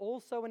 but it's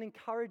also an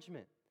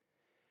encouragement.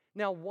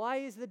 Now, why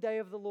is the day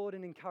of the Lord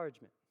an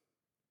encouragement?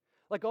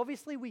 Like,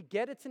 obviously, we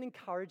get it's an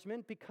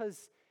encouragement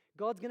because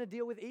God's going to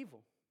deal with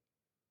evil.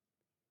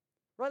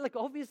 Right? Like,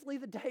 obviously,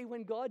 the day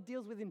when God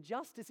deals with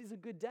injustice is a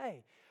good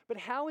day. But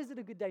how is it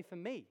a good day for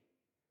me?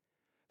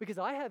 Because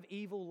I have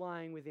evil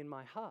lying within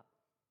my heart.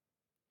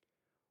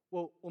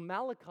 Well,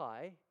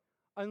 Malachi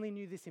only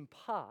knew this in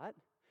part,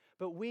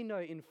 but we know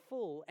in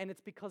full, and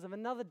it's because of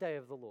another day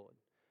of the Lord.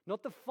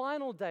 Not the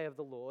final day of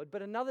the Lord,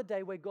 but another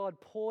day where God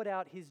poured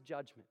out his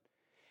judgment.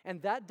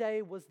 And that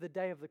day was the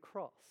day of the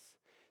cross.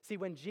 See,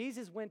 when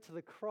Jesus went to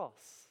the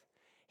cross,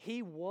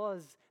 he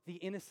was the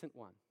innocent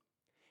one.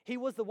 He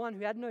was the one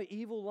who had no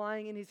evil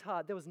lying in his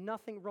heart. There was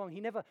nothing wrong. He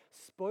never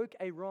spoke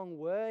a wrong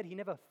word. He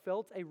never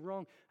felt a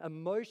wrong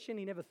emotion.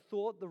 He never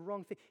thought the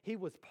wrong thing. He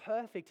was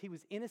perfect. He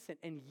was innocent.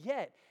 And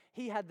yet,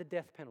 he had the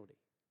death penalty.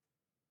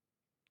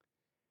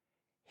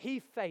 He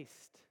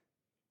faced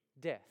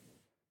death.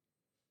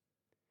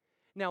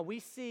 Now, we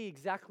see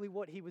exactly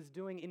what he was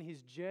doing in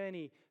his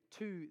journey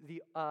to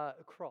the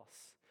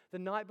cross. The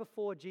night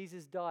before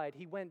Jesus died,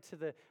 he went to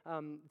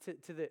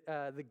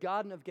the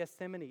Garden of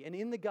Gethsemane. And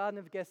in the Garden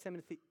of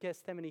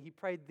Gethsemane, he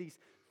prayed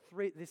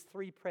this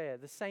three prayer,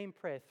 the same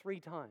prayer 3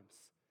 times.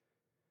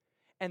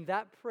 And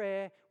that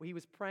prayer, he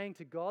was praying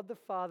to God the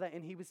Father,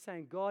 and he was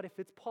saying, God, if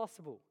it's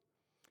possible,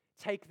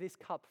 take this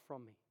cup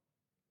from me.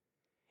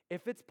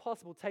 If it's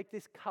possible, take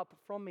this cup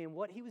from me. And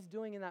what he was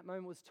doing in that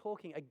moment was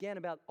talking, again,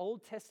 about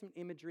Old Testament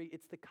imagery.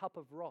 It's the cup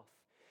of wrath.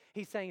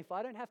 He's saying, if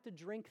I don't have to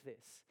drink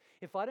this,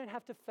 if I don't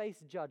have to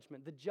face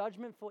judgment, the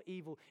judgment for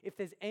evil, if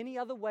there's any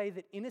other way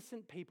that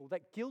innocent people,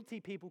 that guilty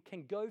people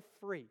can go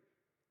free,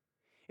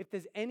 if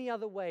there's any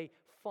other way,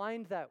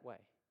 find that way.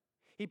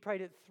 He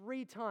prayed it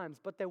 3 times,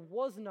 but there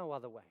was no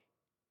other way.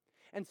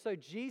 And so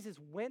Jesus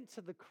went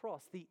to the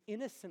cross, the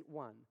innocent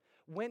one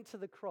went to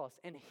the cross,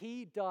 and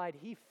he died,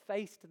 he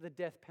faced the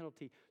death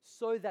penalty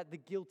so that the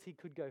guilty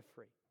could go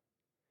free.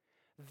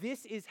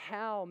 This is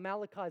how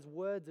Malachi's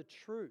words are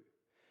true.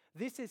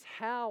 This is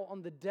how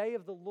on the day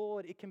of the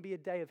Lord it can be a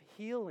day of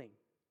healing.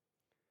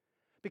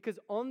 Because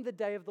on the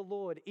day of the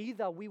Lord,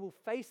 either we will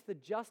face the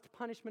just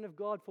punishment of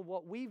God for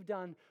what we've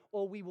done,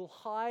 or we will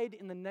hide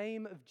in the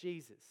name of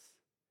Jesus.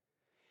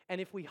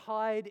 And if we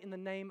hide in the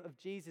name of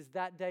Jesus,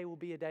 that day will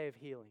be a day of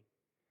healing.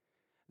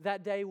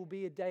 That day will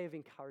be a day of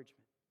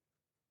encouragement.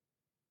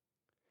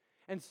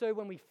 And so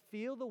when we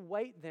feel the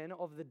weight then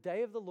of the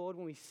day of the Lord,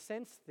 when we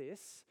sense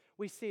this,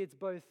 we see it's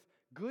both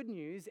good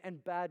news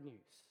and bad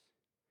news.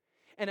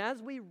 And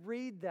as we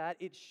read that,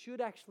 it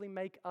should actually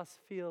make us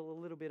feel a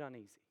little bit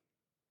uneasy.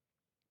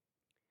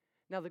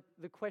 Now,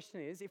 the question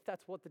is, if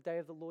that's what the day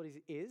of the Lord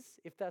is,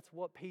 if that's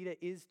what Peter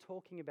is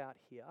talking about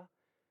here,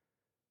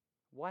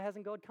 why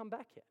hasn't God come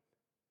back yet?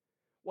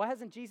 Why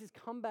hasn't Jesus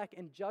come back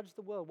and judged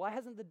the world? Why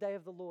hasn't the day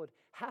of the Lord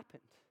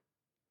happened?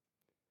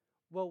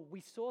 Well,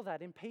 we saw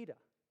that in Peter.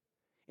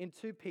 In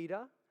 2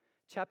 Peter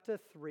chapter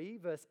 3,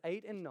 verse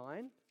 8 and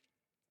 9,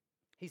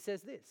 he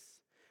says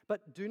this,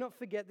 "But do not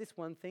forget this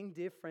one thing,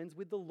 dear friends,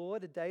 with the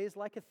Lord, a day is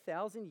like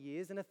 1,000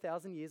 years, and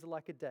 1,000 years are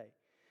like a day."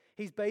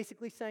 He's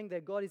basically saying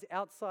that God is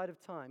outside of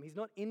time. He's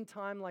not in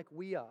time like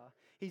we are.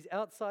 He's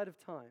outside of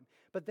time.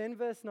 But then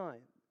verse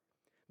 9,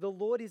 "The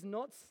Lord is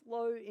not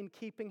slow in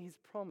keeping his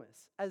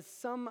promise, as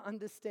some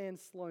understand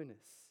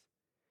slowness.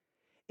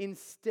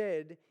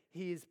 Instead,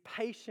 he is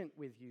patient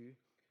with you,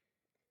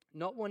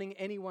 not wanting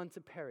anyone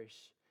to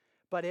perish,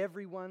 but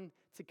everyone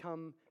to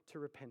come to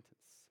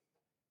repentance."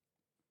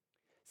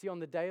 See, on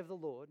the day of the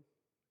Lord,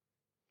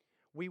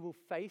 we will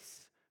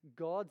face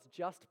God's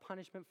just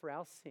punishment for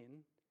our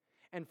sin.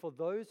 And for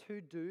those who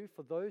do,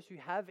 for those who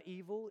have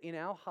evil in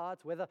our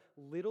hearts, whether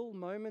little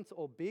moments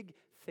or big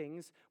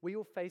things, we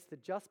will face the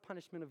just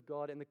punishment of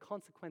God, and the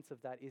consequence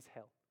of that is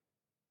hell.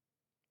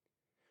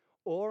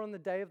 Or on the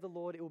day of the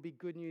Lord, it will be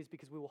good news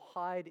because we will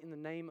hide in the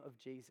name of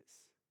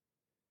Jesus.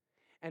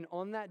 And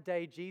on that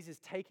day, Jesus,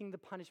 taking the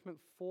punishment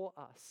for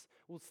us,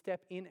 will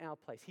step in our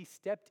place. He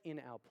stepped in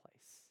our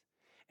place.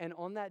 And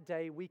on that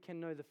day, we can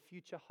know the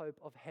future hope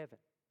of heaven.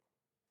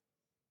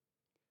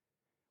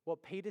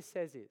 What Peter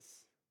says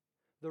is,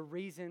 the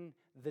reason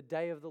the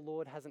day of the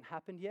Lord hasn't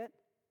happened yet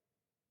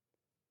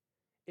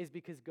is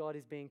because God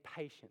is being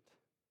patient,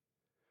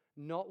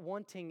 not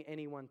wanting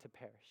anyone to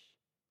perish,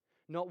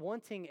 not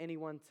wanting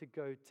anyone to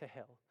go to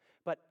hell,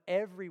 but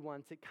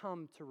everyone to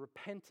come to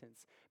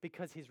repentance,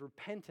 because his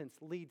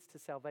repentance leads to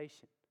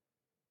salvation.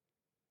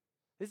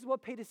 This is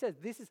what Peter says.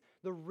 This is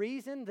the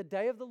reason the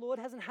day of the Lord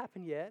hasn't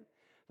happened yet.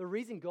 The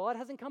reason God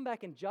hasn't come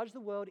back and judged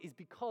the world is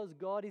because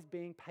God is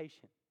being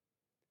patient.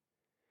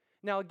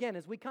 Now again,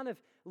 as we kind of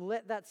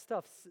let that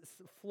stuff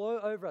flow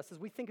over us, as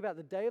we think about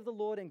the day of the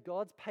Lord and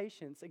God's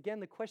patience, again,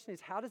 the question is,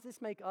 how does this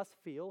make us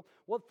feel?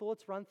 What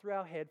thoughts run through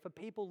our head for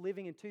people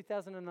living in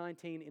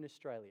 2019 in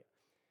Australia?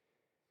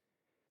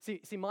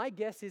 See, my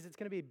guess is it's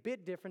going to be a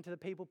bit different to the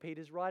people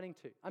Peter's writing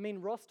to. I mean,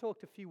 Ross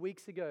talked a few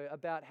weeks ago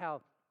about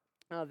how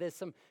there's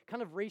some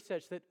kind of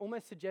research that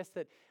almost suggests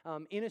that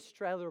in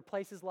Australia, or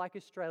places like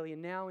Australia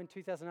now in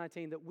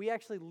 2019, that we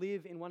actually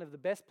live in one of the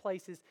best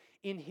places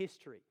in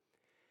history.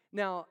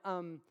 Now,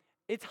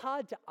 it's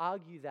hard to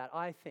argue that,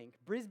 I think.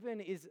 Brisbane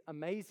is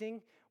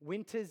amazing.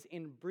 Winters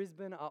in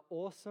Brisbane are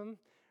awesome,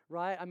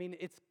 right? I mean,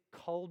 it's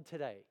cold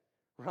today,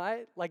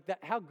 right? Like that,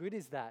 how good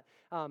is that?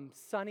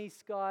 Sunny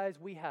skies,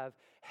 we have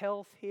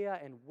health here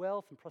and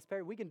wealth and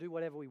prosperity. We can do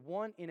whatever we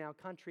want in our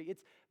country.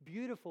 It's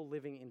beautiful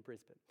living in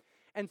Brisbane.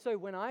 And so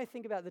when I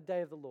think about the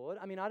day of the Lord,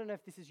 I mean, I don't know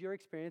if this is your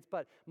experience,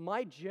 but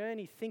my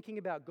journey thinking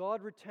about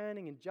God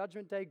returning and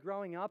Judgment Day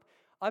growing up,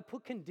 I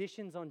put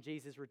conditions on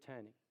Jesus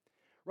returning.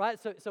 Right,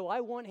 so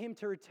I want him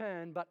to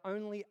return, but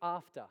only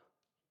after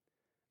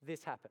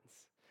this happens.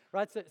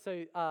 Right,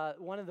 so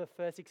one of the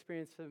first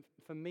experiences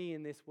for me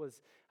in this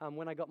was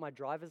when I got my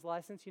driver's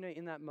license. You know,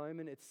 in that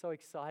moment, it's so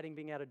exciting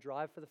being able to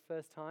drive for the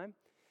first time.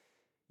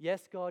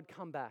 Yes, God,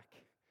 come back,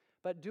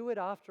 but do it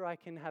after I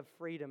can have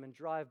freedom and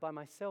drive by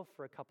myself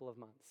for a couple of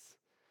months.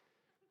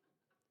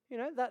 You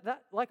know,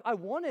 that like I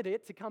wanted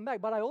it to come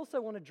back, but I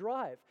also want to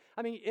drive.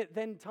 I mean,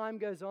 then time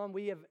goes on.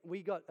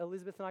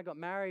 Elizabeth and I got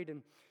married,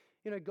 and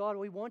you know, God,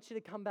 we want you to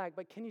come back,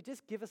 but can you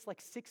just give us like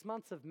 6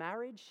 months of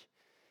marriage,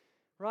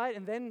 right?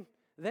 And then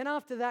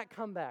after that,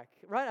 come back,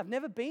 right? I've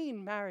never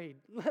been married.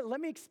 Let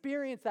me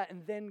experience that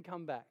and then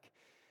come back.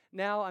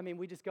 Now, I mean,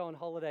 we just go on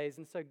holidays,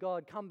 and so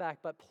God, come back,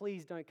 but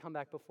please don't come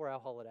back before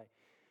our holiday,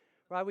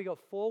 right? We got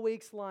 4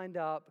 weeks lined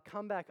up.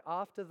 Come back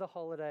after the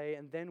holiday,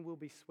 and then we'll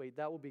be sweet.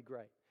 That will be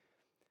great.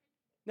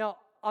 Now,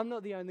 I'm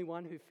not the only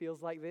one who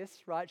feels like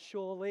this, right?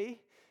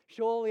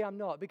 Surely I'm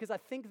not, because I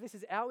think this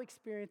is our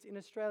experience in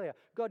Australia.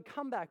 God,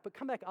 come back, but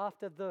come back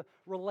after the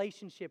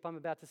relationship I'm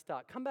about to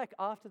start. Come back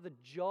after the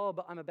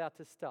job I'm about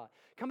to start.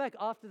 Come back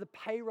after the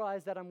pay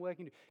rise that I'm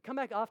working to. Come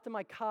back after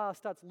my car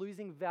starts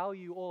losing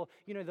value, or,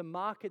 the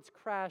market's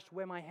crashed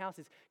where my house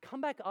is.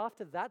 Come back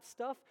after that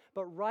stuff,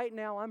 but right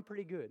now I'm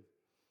pretty good.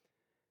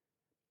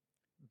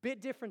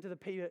 Bit different to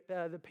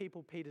the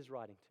people Peter's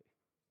writing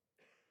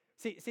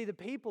to. See the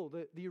people,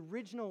 the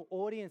original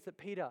audience that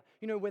Peter,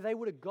 where they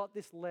would have got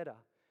this letter.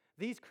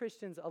 These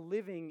Christians are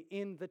living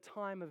in the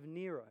time of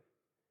Nero.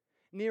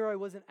 Nero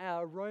was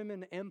a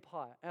Roman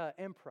emperor.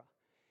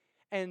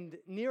 And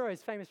Nero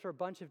is famous for a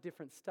bunch of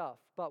different stuff.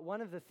 But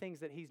one of the things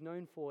that he's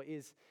known for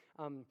is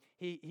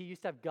he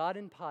used to have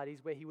garden parties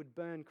where he would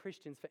burn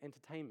Christians for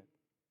entertainment.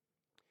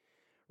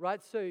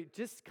 Right? So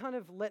just kind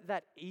of let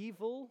that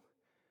evil,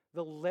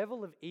 the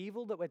level of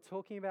evil that we're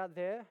talking about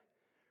there,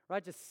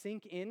 right, just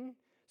sink in.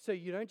 So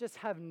you don't just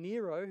have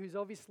Nero, who's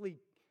obviously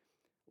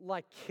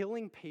like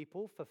killing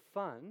people for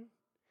fun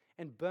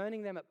and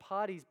burning them at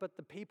parties, but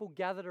the people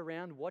gathered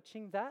around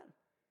watching that,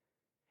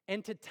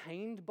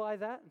 entertained by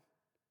that,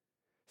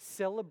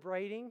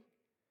 celebrating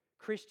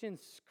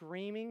Christians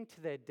screaming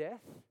to their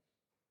death.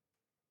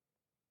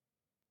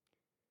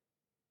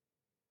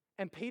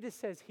 And Peter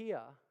says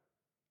here,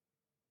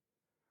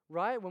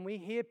 right, when we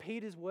hear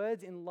Peter's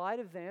words in light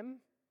of them,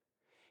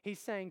 he's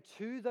saying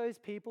to those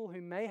people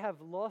who may have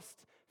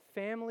lost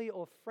family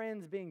or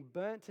friends being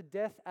burnt to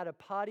death at a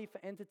party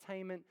for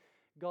entertainment,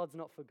 God's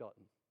not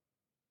forgotten.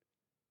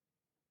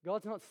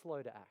 God's not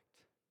slow to act.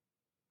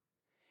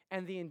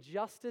 And the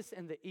injustice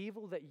and the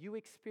evil that you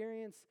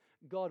experience,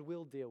 God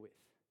will deal with.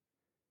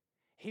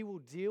 He will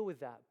deal with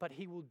that, but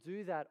He will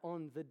do that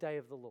on the day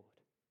of the Lord.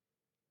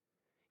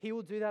 He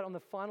will do that on the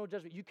final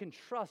judgment. You can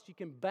trust, you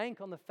can bank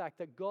on the fact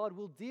that God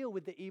will deal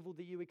with the evil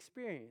that you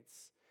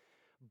experience.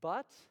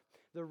 But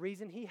the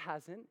reason He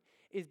hasn't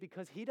is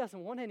because He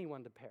doesn't want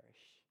anyone to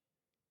perish,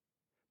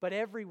 but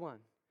everyone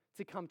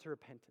to come to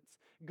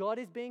repentance. God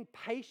is being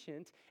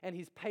patient, and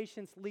His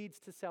patience leads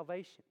to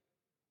salvation.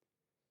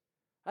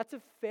 That's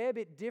a fair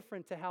bit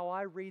different to how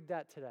I read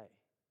that today.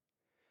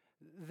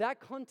 That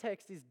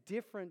context is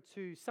different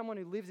to someone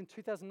who lives in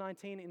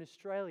 2019 in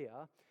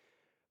Australia,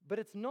 but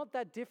it's not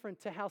that different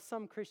to how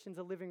some Christians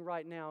are living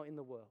right now in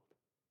the world.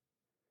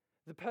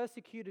 The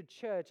persecuted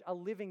church are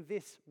living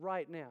this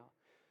right now.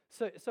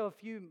 So a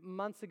few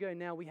months ago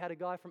now, we had a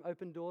guy from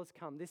Open Doors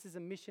come. This is a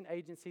mission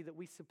agency that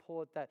we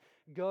support that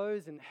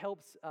goes and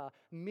helps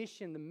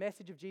mission, the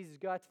message of Jesus,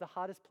 go out to the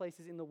hardest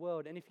places in the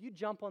world. And if you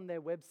jump on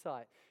their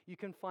website, you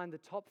can find the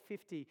top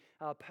 50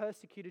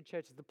 persecuted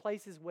churches, the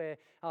places where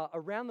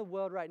around the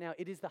world right now,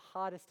 it is the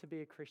hardest to be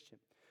a Christian.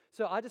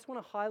 So I just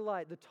want to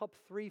highlight the top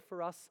 3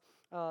 for us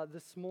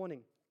this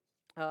morning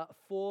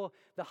for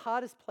the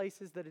hardest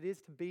places that it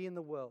is to be in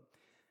the world.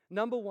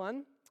 Number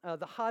 1,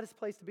 the hardest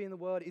place to be in the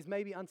world is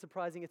maybe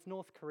unsurprising, it's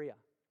North Korea.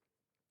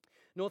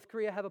 North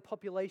Korea have a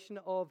population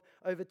of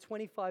over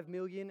 25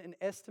 million. An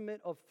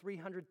estimate of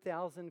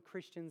 300,000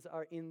 Christians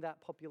are in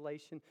that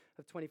population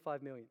of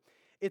 25 million.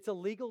 It's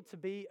illegal to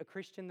be a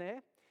Christian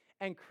there,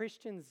 and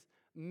Christians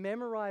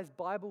memorize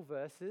Bible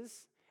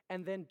verses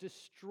and then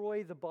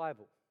destroy the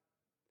Bible.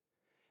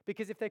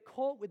 Because if they're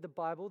caught with the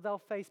Bible, they'll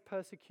face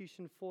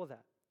persecution for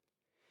that.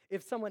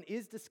 If someone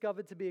is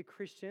discovered to be a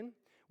Christian,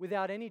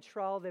 without any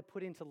trial, they're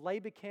put into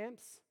labor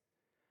camps,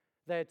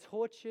 they're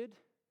tortured,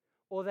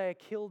 or they are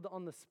killed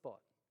on the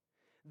spot.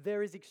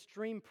 There is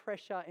extreme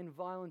pressure and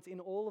violence in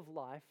all of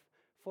life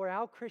for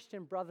our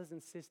Christian brothers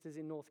and sisters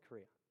in North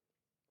Korea.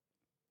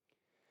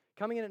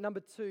 Coming in at number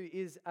 2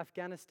 is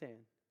Afghanistan.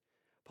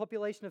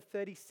 Population of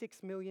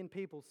 36 million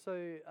people,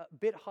 so a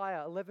bit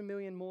higher, 11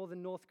 million more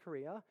than North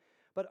Korea,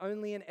 but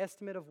only an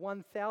estimate of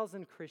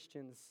 1,000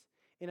 Christians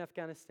in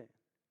Afghanistan.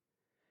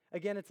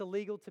 Again, it's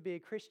illegal to be a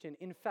Christian.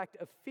 In fact,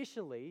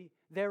 officially,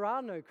 there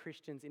are no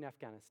Christians in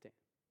Afghanistan,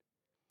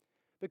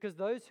 because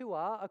those who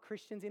are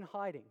Christians in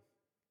hiding.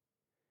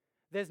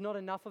 There's not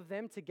enough of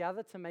them to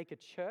gather to make a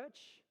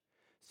church,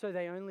 so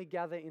they only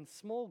gather in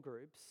small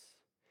groups.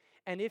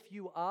 And if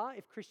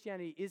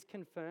Christianity is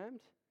confirmed,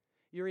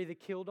 you're either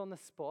killed on the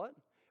spot,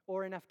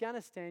 or in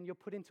Afghanistan, you're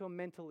put into a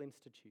mental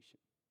institution.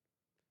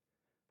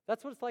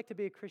 That's what it's like to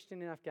be a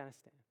Christian in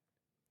Afghanistan.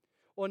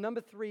 Or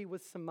number 3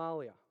 was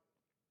Somalia.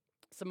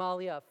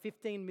 Somalia,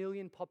 15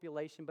 million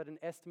population, but an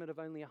estimate of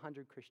only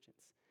 100 Christians.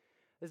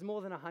 There's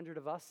more than 100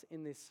 of us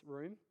in this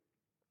room.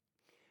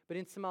 But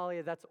in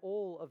Somalia, that's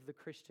all of the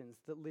Christians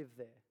that live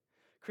there.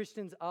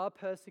 Christians are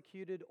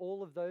persecuted.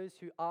 All of those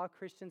who are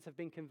Christians have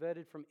been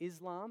converted from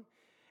Islam.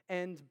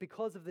 And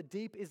because of the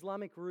deep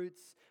Islamic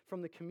roots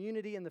from the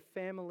community and the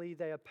family,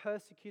 they are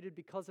persecuted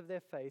because of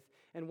their faith.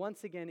 And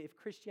once again, if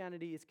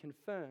Christianity is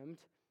confirmed,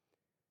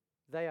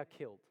 they are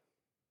killed.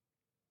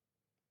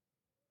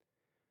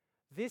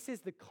 This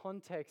is the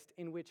context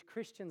in which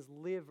Christians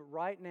live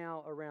right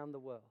now around the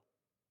world.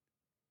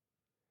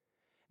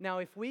 Now,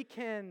 if we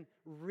can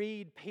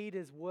read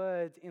Peter's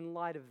words in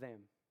light of them,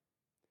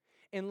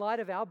 in light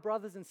of our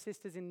brothers and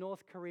sisters in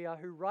North Korea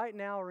who right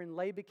now are in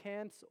labor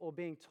camps or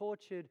being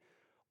tortured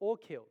or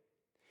killed.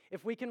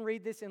 If we can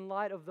read this in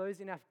light of those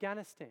in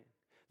Afghanistan,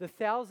 the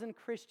 1,000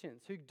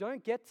 Christians who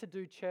don't get to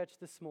do church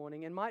this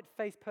morning and might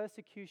face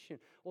persecution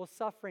or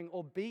suffering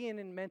or be in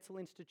a mental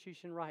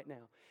institution right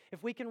now.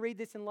 If we can read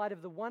this in light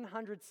of the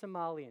 100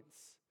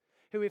 Somalians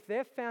who, if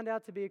they're found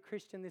out to be a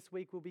Christian this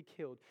week, will be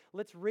killed.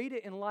 Let's read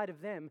it in light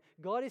of them.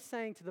 God is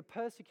saying to the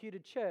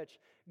persecuted church,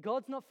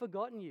 God's not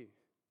forgotten you.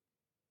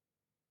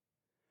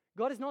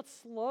 God is not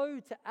slow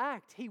to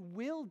act. He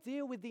will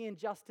deal with the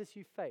injustice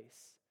you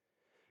face.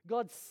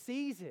 God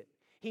sees it.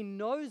 He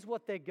knows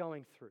what they're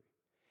going through.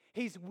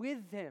 He's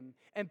with them.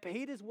 And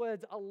Peter's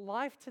words are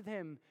life to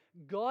them.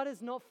 God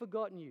has not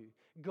forgotten you.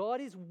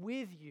 God is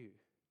with you.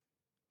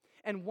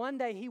 And one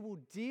day He will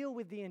deal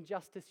with the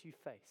injustice you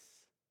face.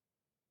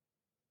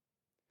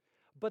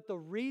 But the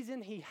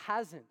reason He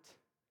hasn't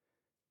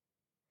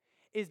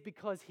is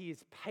because He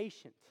is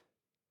patient,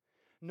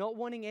 not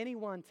wanting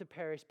anyone to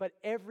perish, but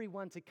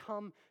everyone to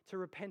come to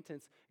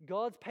repentance.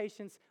 God's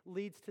patience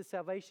leads to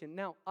salvation.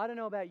 Now, I don't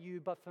know about you,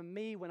 but for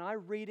me, when I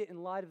read it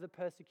in light of the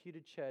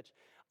persecuted church,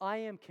 I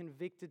am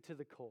convicted to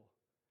the core.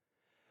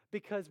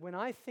 Because when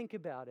I think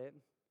about it,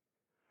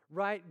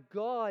 right,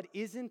 God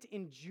isn't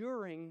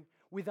enduring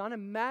with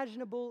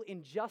unimaginable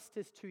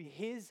injustice to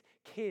His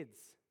kids.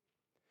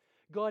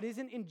 God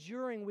isn't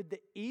enduring with the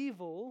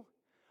evil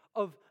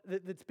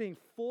that's being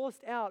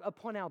forced out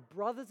upon our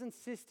brothers and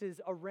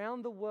sisters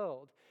around the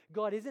world.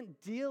 God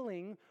isn't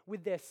dealing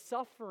with their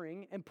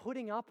suffering and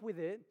putting up with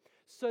it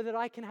so that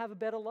I can have a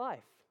better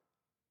life.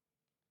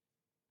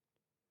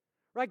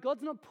 Right?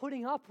 God's not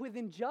putting up with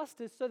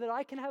injustice so that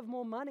I can have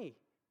more money.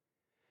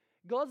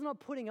 God's not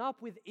putting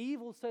up with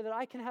evil so that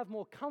I can have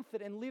more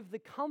comfort and live the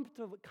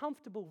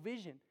comfortable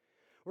vision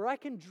where I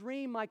can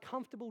dream my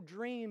comfortable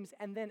dreams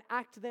and then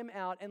act them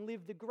out and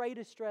live the great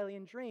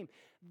Australian dream.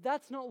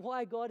 That's not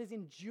why God is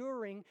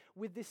enduring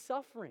with this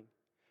suffering,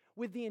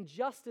 with the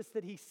injustice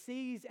that He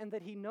sees and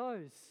that He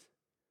knows.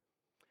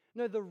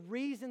 No, the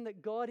reason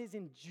that God is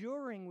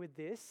enduring with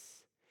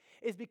this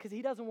is because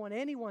He doesn't want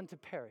anyone to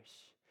perish,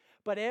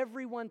 but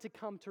everyone to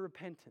come to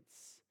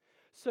repentance.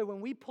 So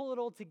when we pull it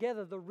all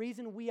together, the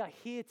reason we are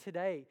here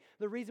today,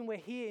 the reason we're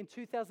here in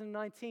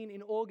 2019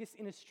 in August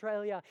in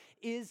Australia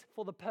is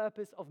for the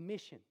purpose of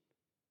mission.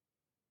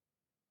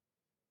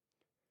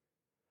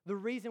 The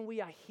reason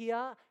we are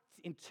here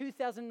in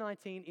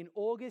 2019 in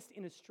August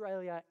in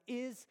Australia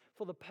is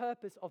for the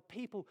purpose of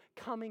people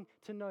coming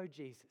to know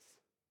Jesus.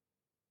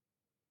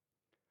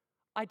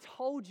 I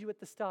told you at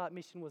the start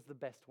mission was the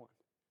best one.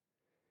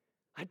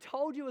 I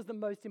told you it was the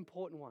most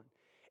important one.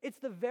 It's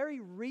the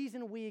very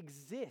reason we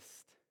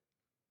exist.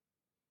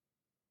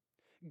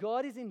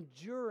 God is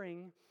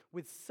enduring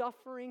with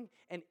suffering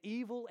and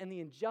evil and the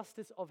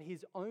injustice of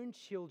His own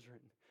children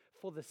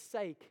for the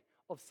sake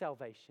of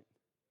salvation.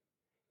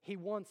 He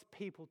wants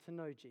people to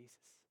know Jesus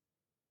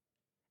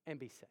and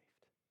be saved.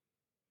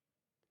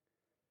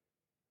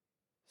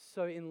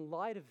 So in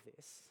light of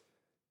this,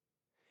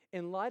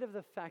 in light of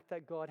the fact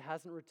that God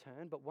hasn't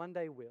returned but one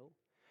day will,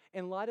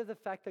 in light of the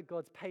fact that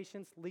God's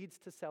patience leads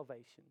to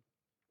salvation,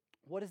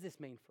 what does this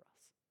mean for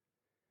us?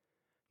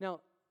 Now,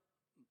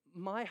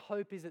 my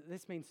hope is that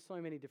this means so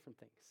many different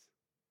things.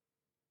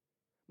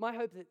 My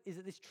hope is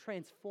that this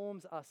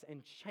transforms us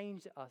and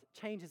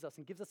changes us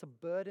and gives us a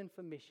burden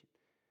for mission.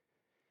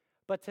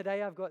 But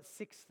today I've got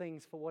 6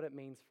 things for what it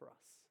means for us.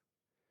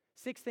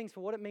 6 things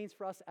for what it means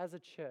for us as a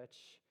church,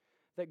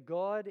 that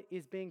God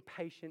is being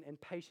patient and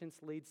patience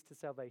leads to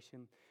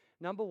salvation.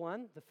 Number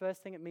 1, the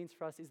first thing it means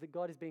for us is that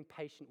God is being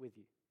patient with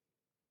you.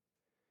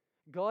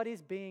 God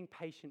is being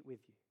patient with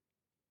you.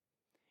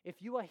 If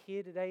you are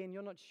here today and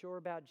you're not sure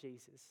about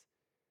Jesus,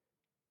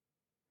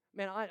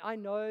 man, I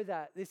know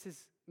that this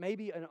is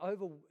maybe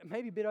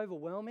a bit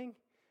overwhelming,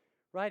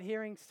 right?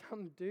 Hearing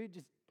some dude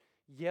just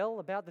yell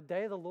about the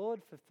day of the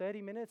Lord for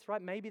 30 minutes,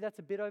 right? Maybe that's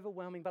a bit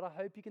overwhelming, but I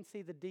hope you can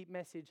see the deep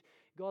message.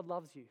 God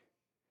loves you.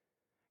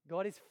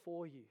 God is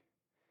for you.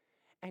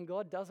 And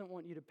God doesn't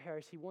want you to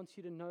perish. He wants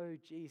you to know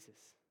Jesus.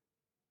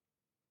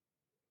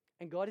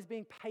 And God is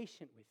being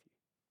patient with you.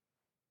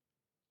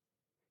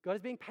 God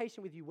is being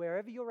patient with you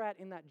wherever you're at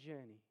in that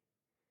journey.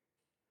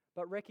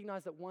 But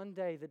recognize that one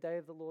day, the day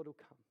of the Lord will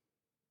come.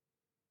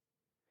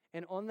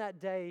 And on that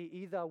day,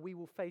 either we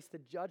will face the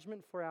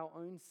judgment for our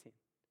own sin,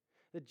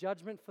 the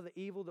judgment for the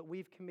evil that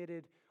we've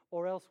committed,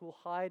 or else we'll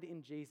hide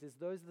in Jesus.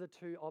 Those are the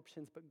 2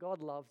 options. But God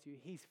loves you.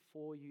 He's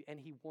for you,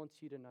 and He wants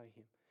you to know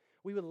Him.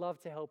 We would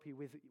love to help you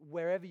with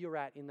wherever you're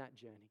at in that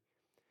journey.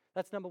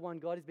 That's number 1.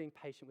 God is being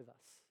patient with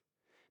us.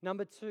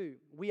 Number 2,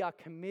 we are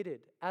committed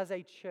as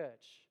a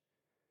church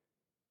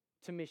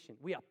to mission.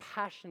 We are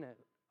passionate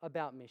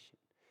about mission.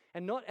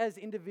 And not as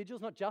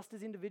individuals, not just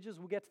as individuals,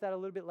 we'll get to that a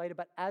little bit later,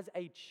 but as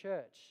a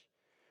church,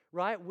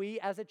 right? We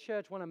as a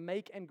church want to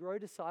make and grow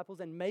disciples,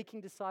 and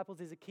making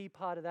disciples is a key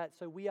part of that.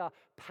 So we are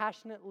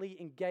passionately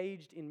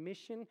engaged in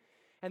mission,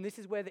 And this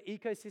is where the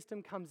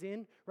ecosystem comes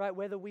in, right?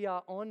 Whether we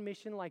are on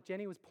mission, like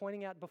Jenny was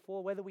pointing out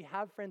before, whether we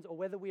have friends or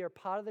whether we are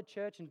part of the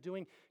church and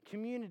doing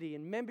community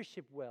and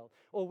membership well,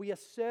 or we are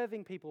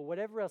serving people,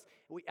 whatever else,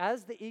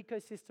 as the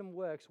ecosystem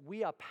works,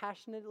 we are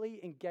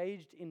passionately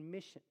engaged in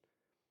mission.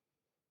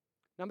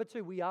 Number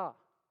two, we are,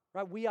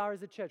 right? We are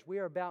as a church. We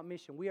are about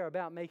mission. We are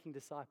about making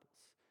disciples.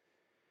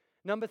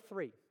 Number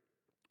three,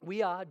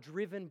 we are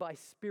driven by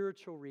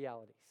spiritual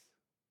realities.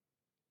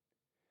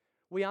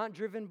 We aren't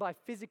driven by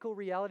physical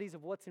realities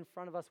of what's in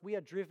front of us. We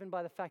are driven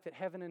by the fact that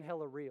heaven and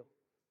hell are real.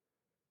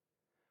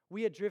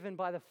 We are driven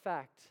by the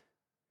fact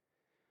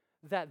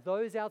that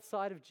those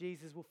outside of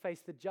Jesus will face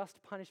the just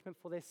punishment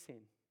for their sin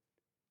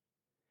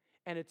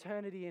and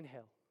eternity in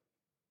hell.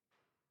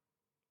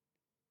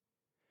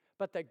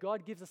 But that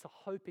God gives us a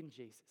hope in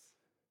Jesus.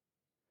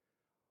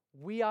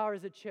 We are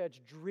as a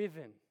church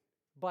driven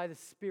by the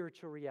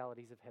spiritual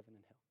realities of heaven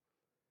and hell.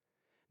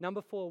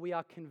 Number four, we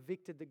are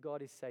convicted that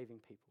God is saving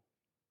people.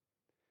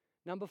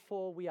 Number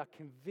four, we are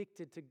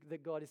convicted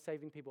that God is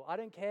saving people. I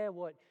don't care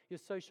what your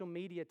social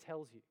media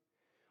tells you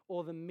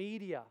or the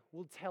media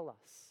will tell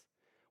us.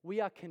 We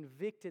are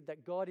convicted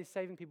that God is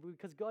saving people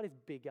because God is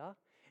bigger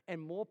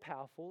and more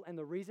powerful, and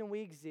the reason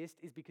we exist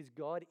is because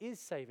God is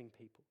saving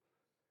people.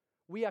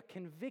 We are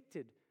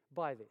convicted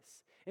by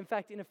this. In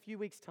fact, in a few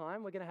weeks'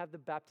 time, we're going to have the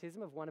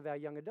baptism of one of our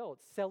young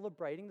adults,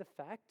 celebrating the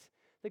fact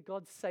that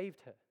God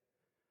saved her.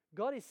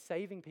 God is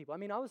saving people. I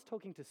mean, I was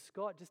talking to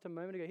Scott just a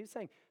moment ago. He was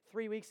saying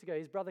 3 weeks ago,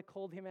 his brother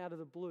called him out of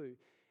the blue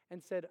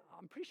and said,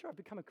 I'm pretty sure I've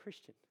become a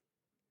Christian.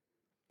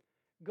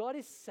 God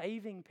is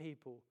saving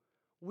people.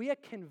 We are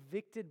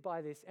convicted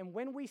by this. And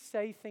when we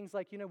say things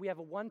like, we have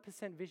a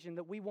 1% vision,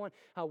 that we want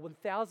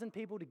 1,000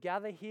 people to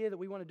gather here, that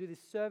we want to do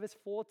this service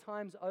 4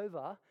 times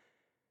over,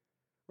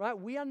 right?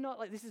 We are not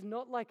like, this is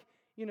not like,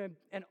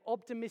 an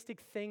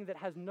optimistic thing that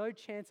has no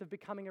chance of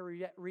becoming a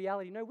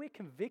reality. No, we're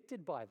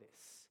convicted by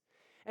this.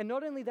 And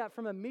not only that,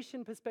 from a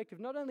mission perspective,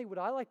 not only would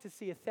I like to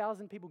see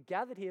 1,000 people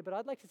gathered here, but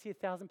I'd like to see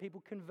 1,000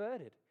 people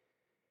converted.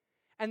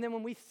 And then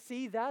when we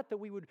see that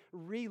we would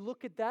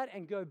re-look at that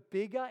and go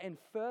bigger and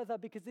further,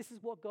 because this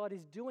is what God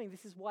is doing.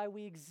 This is why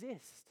we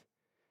exist.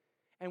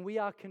 And we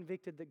are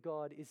convicted that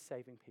God is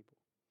saving people.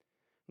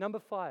 Number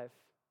 5,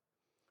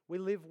 we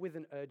live with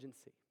an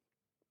urgency.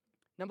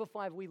 Number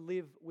 5, we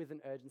live with an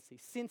urgency.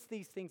 Since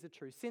these things are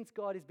true, since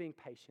God is being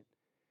patient,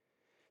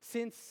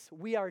 since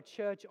we are a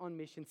church on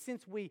mission,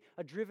 since we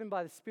are driven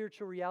by the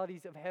spiritual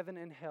realities of heaven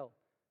and hell,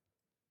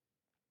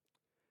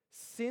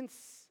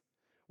 since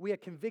we are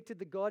convicted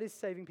that God is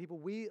saving people,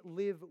 we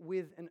live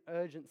with an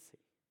urgency.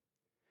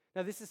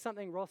 Now, this is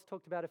something Ross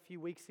talked about a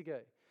few weeks ago,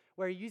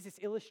 where he used this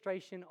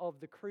illustration of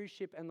the cruise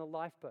ship and the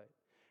lifeboat.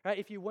 Right?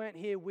 If you weren't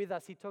here with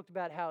us, he talked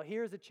about how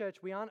here as a church,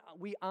 we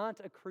aren't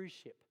a cruise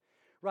ship,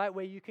 right?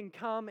 Where you can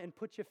come and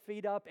put your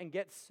feet up and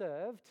get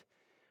served,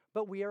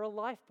 but we are a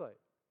lifeboat.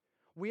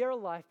 We are a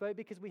lifeboat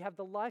because we have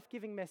the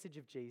life-giving message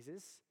of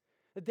Jesus,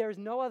 that there is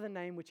no other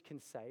name which can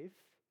save.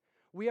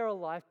 We are a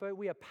lifeboat.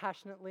 We are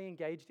passionately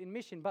engaged in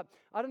mission. But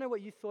I don't know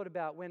what you thought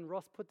about when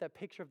Ross put that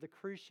picture of the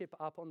cruise ship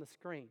up on the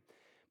screen.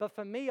 But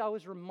for me, I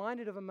was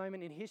reminded of a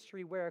moment in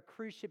history where a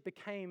cruise ship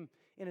became,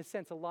 in a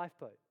sense, a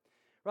lifeboat.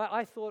 Right?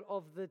 I thought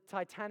of the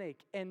Titanic.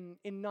 And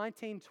in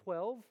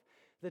 1912,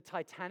 the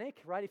Titanic,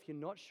 right, if you're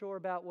not sure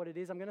about what it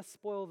is, I'm going to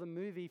spoil the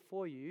movie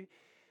for you,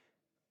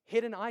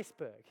 hit an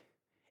iceberg.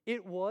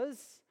 It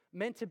was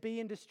meant to be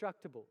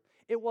indestructible.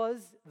 It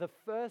was the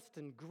first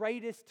and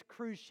greatest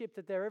cruise ship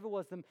that there ever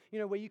was,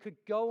 where you could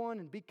go on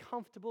and be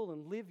comfortable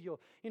and live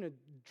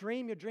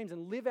dream your dreams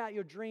and live out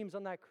your dreams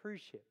on that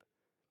cruise ship.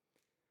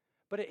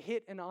 But it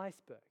hit an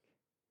iceberg.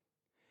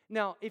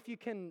 Now, if you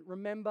can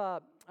remember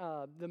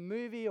the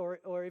movie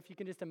or if you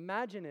can just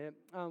imagine it,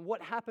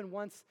 what happened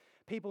once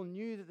people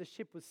knew that the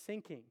ship was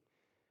sinking?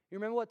 You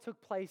remember what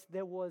took place?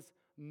 There was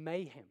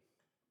mayhem,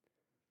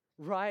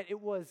 right?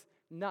 It was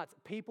nuts.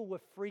 People were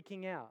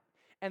freaking out.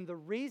 And the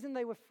reason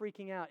they were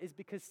freaking out is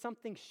because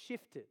something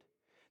shifted.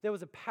 There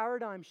was a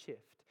paradigm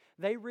shift.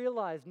 They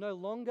realized no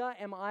longer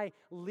am I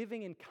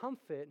living in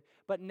comfort,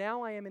 but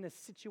now I am in a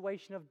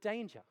situation of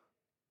danger.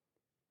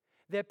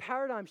 Their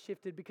paradigm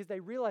shifted because they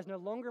realized no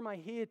longer am I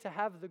here to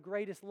have the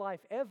greatest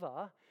life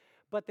ever,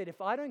 but that if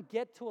I don't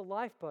get to a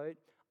lifeboat,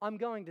 I'm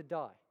going to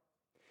die.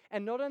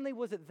 And not only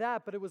was it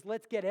that, but it was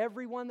let's get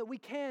everyone that we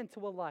can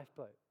to a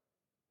lifeboat.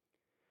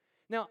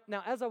 Now,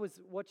 as I was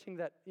watching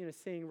that,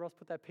 seeing Ross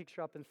put that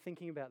picture up and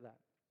thinking about that,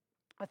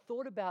 I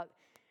thought about,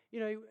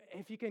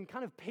 if you can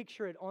kind of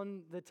picture it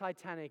on the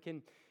Titanic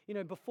and,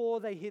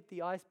 before they hit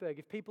the iceberg,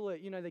 if people are,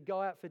 they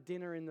go out for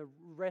dinner in the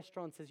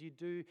restaurants as you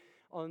do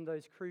on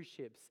those cruise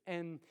ships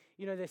and,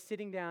 they're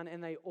sitting down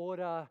and they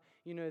order,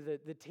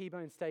 the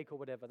T-bone steak or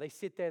whatever. They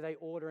sit there, they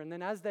order, and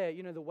then as they're,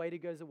 the waiter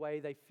goes away,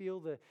 they feel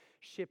the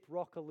ship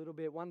rock a little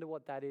bit, wonder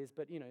what that is,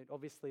 but,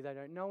 obviously they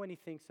don't know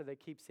anything, so they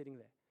keep sitting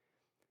there.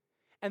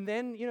 And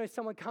then,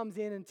 someone comes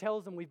in and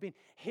tells them we've been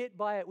hit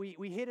by it.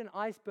 We hit an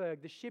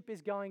iceberg. The ship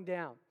is going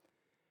down.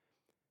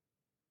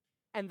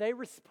 And they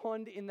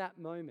respond in that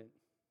moment.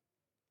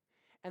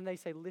 And they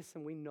say,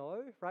 listen, we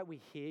know, right?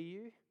 We hear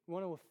you. We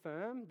want to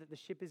affirm that the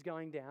ship is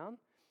going down,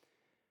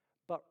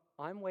 but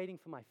I'm waiting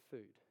for my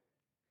food.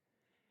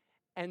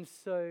 And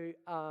so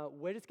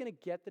we're just going to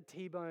get the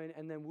T-bone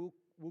and then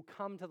we'll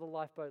come to the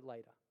lifeboat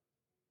later.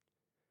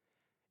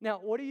 Now,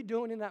 what are you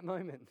doing in that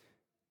moment?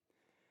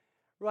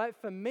 Right,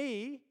 for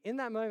me, in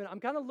that moment, I'm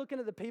kind of looking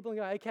at the people and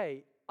going,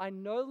 okay, I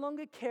no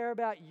longer care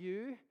about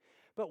you,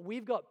 but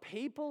we've got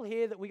people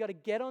here that we got to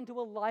get onto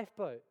a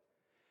lifeboat.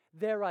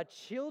 There are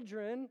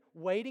children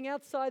waiting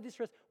outside this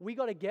rest. We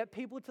got to get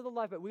people to the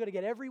lifeboat. We got to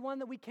get everyone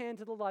that we can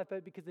to the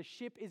lifeboat because the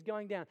ship is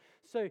going down.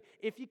 So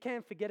if you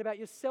can, forget about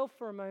yourself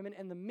for a moment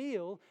and the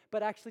meal,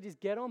 but actually just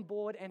get on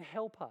board and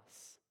help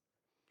us.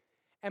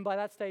 And by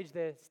that stage,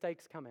 their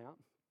steaks come out.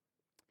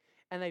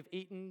 And they've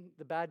eaten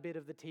the bad bit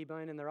of the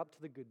T-bone and they're up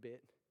to the good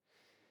bit.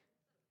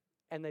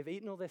 And they've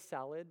eaten all their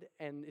salad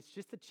and it's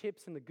just the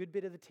chips and the good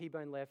bit of the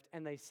T-bone left.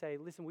 And they say,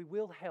 listen, we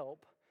will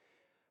help,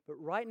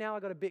 but right now I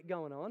got a bit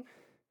going on.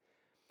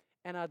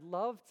 And I'd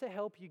love to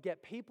help you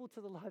get people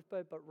to the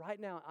lifeboat, but right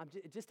now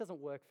it just doesn't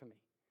work for me.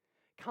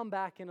 Come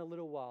back in a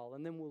little while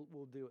and then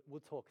we'll do it.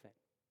 We'll talk then.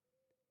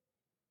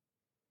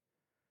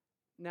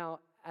 Now,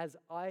 as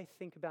I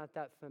think about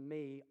that for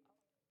me,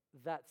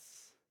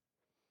 that's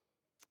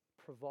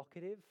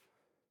provocative.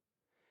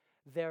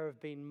 There have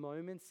been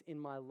moments in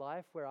my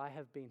life where I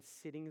have been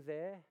sitting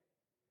there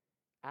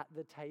at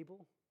the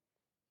table,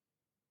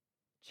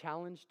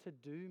 challenged to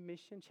do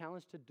mission,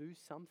 challenged to do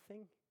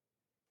something,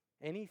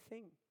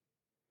 anything,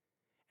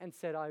 and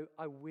said,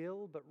 I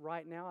will, but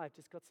right now I've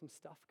just got some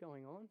stuff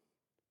going on.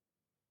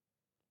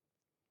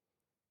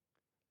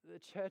 The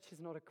church is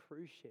not a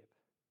cruise ship.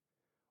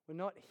 We're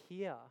not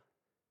here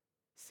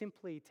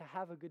simply to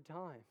have a good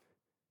time.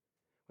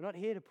 We're not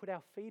here to put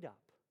our feet up.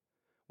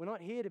 We're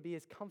not here to be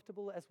as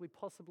comfortable as we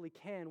possibly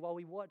can while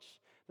we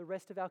watch the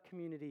rest of our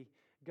community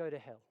go to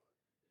hell.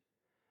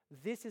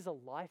 This is a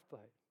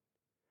lifeboat.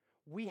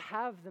 We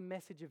have the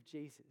message of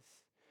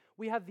Jesus.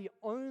 We have the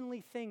only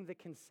thing that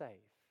can save.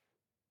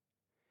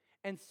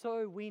 And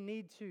so we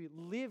need to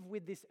live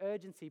with this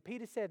urgency.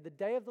 Peter said, the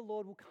day of the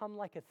Lord will come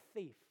like a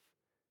thief.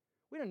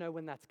 We don't know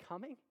when that's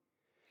coming.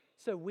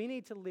 So we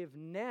need to live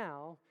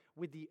now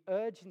with the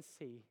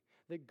urgency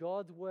that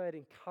God's word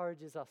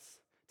encourages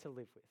us to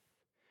live with.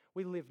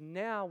 We live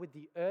now with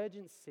the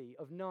urgency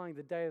of knowing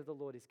the day of the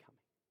Lord is coming.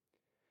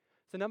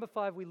 So number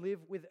 5, we live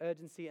with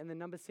urgency. And then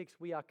number 6,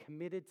 we are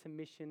committed to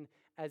mission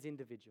as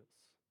individuals.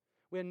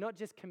 We're not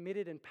just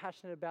committed and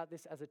passionate about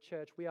this as a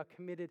church, we are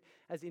committed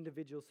as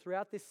individuals.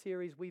 Throughout this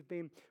series, we've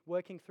been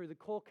working through the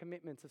core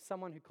commitments of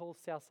someone who calls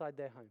Southside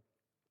their home.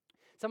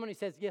 Someone who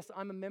says, yes,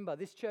 I'm a member.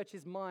 This church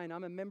is mine.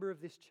 I'm a member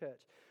of this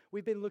church.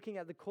 We've been looking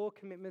at the core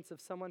commitments of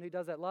someone who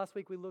does that. Last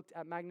week we looked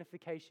at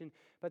magnification,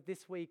 but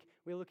this week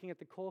we're looking at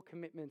the core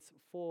commitments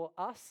for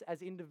us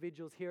as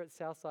individuals here at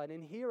Southside.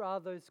 And here are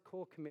those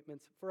core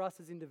commitments for us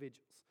as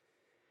individuals.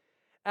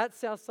 At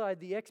Southside,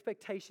 the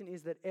expectation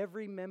is that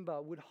every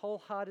member would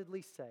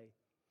wholeheartedly say,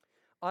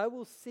 I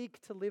will seek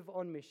to live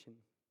on mission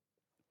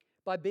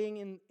by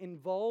being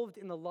involved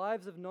in the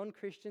lives of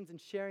non-Christians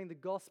and sharing the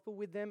gospel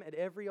with them at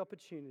every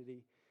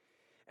opportunity,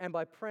 and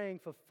by praying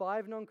for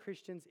 5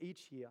 non-Christians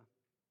each year,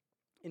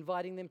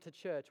 inviting them to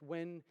church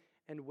when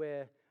and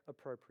where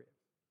appropriate.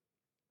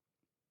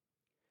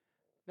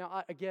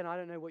 Now, I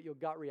don't know what your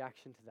gut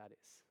reaction to that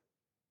is.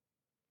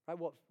 Right?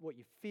 What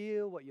you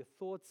feel, what your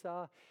thoughts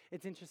are.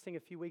 It's interesting, a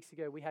few weeks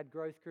ago we had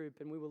growth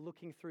group and we were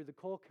looking through the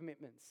core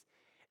commitments.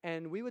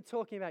 And we were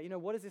talking about,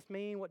 what does this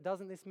mean? What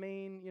doesn't this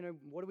mean?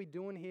 What are we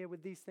doing here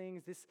with these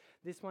things?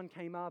 This one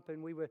came up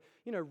and we were,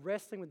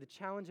 wrestling with the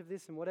challenge of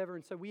this and whatever.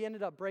 And so we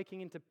ended up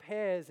breaking into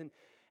pairs and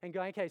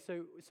going, okay,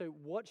 so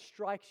what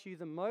strikes you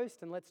the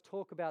most? And let's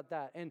talk about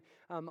that. And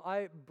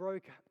I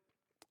broke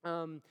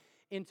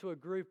into a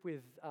group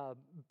with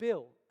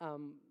Bill,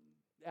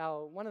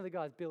 one of the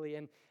guys, Billy,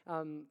 and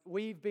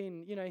we've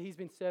been, he's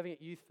been serving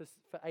at youth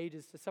for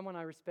ages, so someone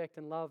I respect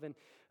and love, and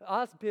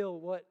asked Bill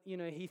what,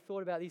 he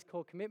thought about these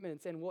core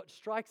commitments and what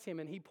strikes him,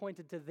 and he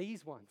pointed to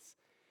these ones.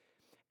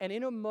 And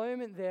in a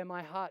moment there,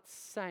 my heart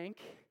sank,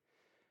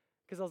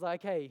 because I was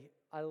like, okay,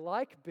 I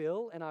like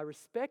Bill and I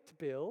respect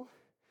Bill,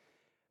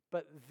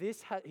 but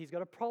he's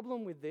got a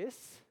problem with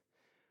this.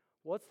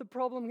 What's the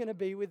problem going to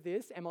be with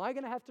this? Am I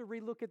going to have to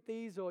relook at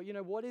these, or,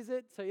 what is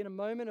it? So in a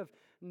moment of,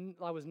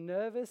 I was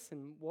nervous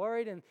and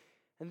worried, and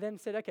then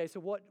said, okay, so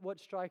what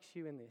strikes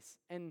you in this?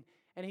 And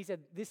he said,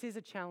 this is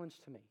a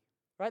challenge to me,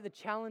 right? The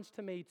challenge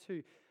to me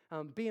to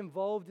be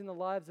involved in the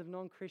lives of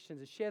non-Christians,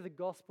 to share the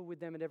gospel with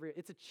them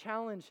it's a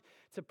challenge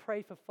to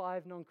pray for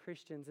 5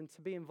 non-Christians and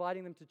to be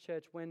inviting them to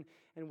church when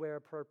and where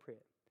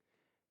appropriate.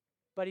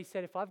 But he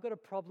said, if I've got a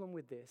problem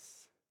with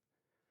this,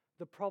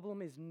 the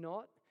problem is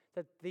not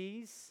that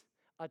these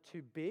are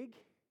too big,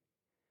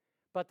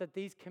 but that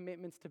these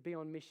commitments to be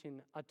on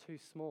mission are too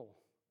small.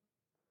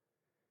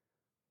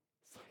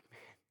 It's like,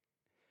 man,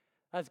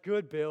 that's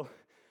good, Bill.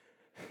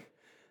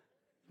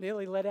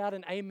 Nearly let out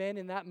an amen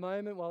in that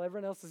moment while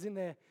everyone else is in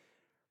there,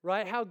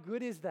 right? How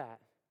good is that?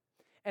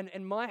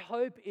 And my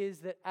hope is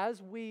that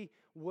as we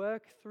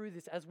work through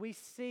this, as we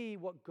see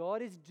what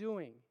God is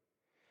doing,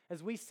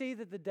 as we see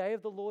that the day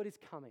of the Lord is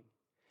coming,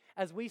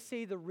 as we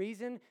see the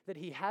reason that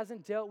he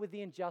hasn't dealt with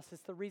the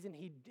injustice, the reason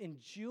he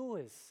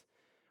endures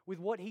with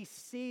what he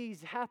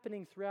sees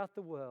happening throughout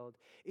the world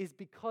is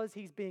because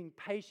he's being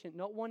patient,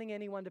 not wanting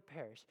anyone to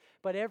perish,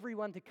 but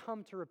everyone to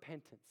come to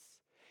repentance.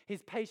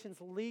 His patience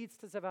leads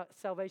to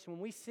salvation.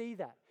 When we see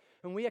that,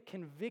 when we are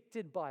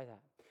convicted by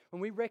that,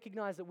 when we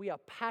recognize that we are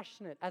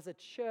passionate as a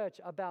church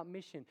about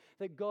mission,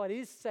 that God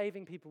is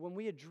saving people, when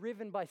we are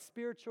driven by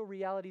spiritual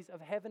realities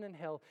of heaven and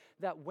hell,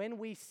 that when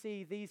we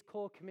see these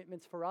core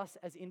commitments for us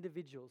as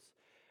individuals,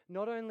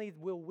 not only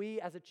will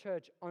we as a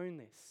church own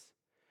this,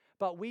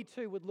 but we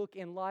too would look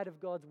in light of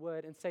God's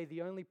word and say,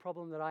 the only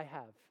problem that I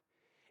have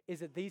is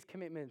that these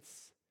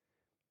commitments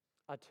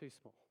are too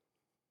small.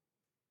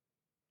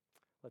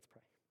 Let's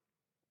pray.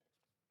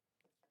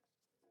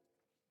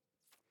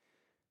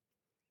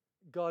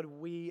 God,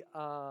 we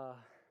are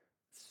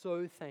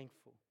so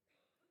thankful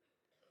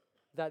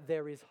that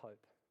there is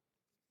hope.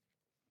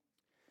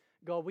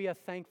 God, we are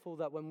thankful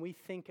that when we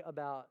think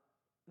about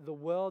the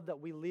world that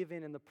we live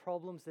in and the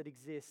problems that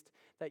exist,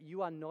 that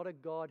you are not a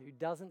God who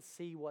doesn't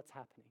see what's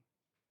happening.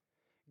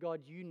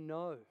 God, you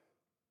know.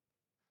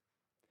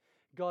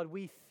 God,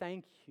 we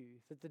thank you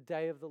that the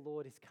day of the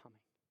Lord is coming.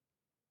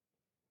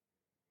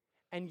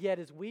 And yet,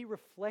 as we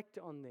reflect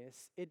on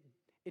this, it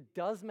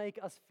does make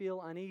us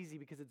feel uneasy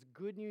because it's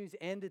good news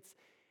and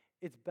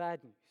it's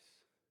bad news.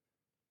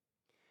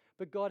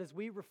 But God, as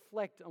we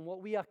reflect on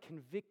what we are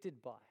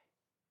convicted by,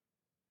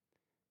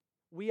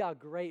 we are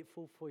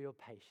grateful for your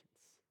patience.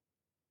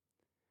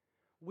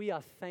 We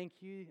are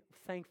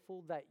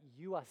thankful that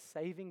you are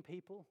saving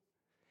people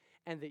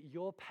and that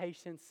your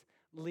patience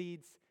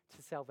leads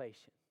to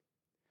salvation.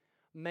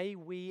 May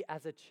we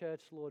as a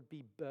church, Lord,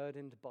 be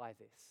burdened by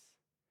this.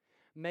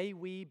 May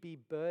we be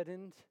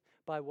burdened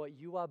by what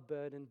you are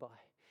burdened by.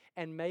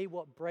 And may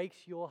what breaks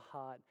your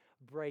heart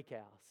break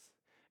ours.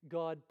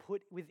 God,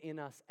 put within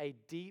us a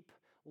deep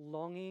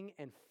longing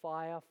and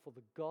fire for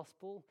the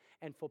gospel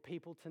and for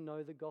people to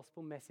know the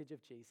gospel message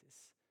of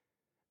Jesus.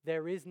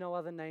 There is no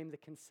other name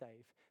that can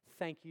save.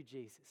 Thank you,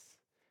 Jesus.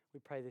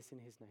 We pray this in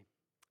his name.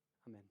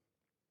 Amen.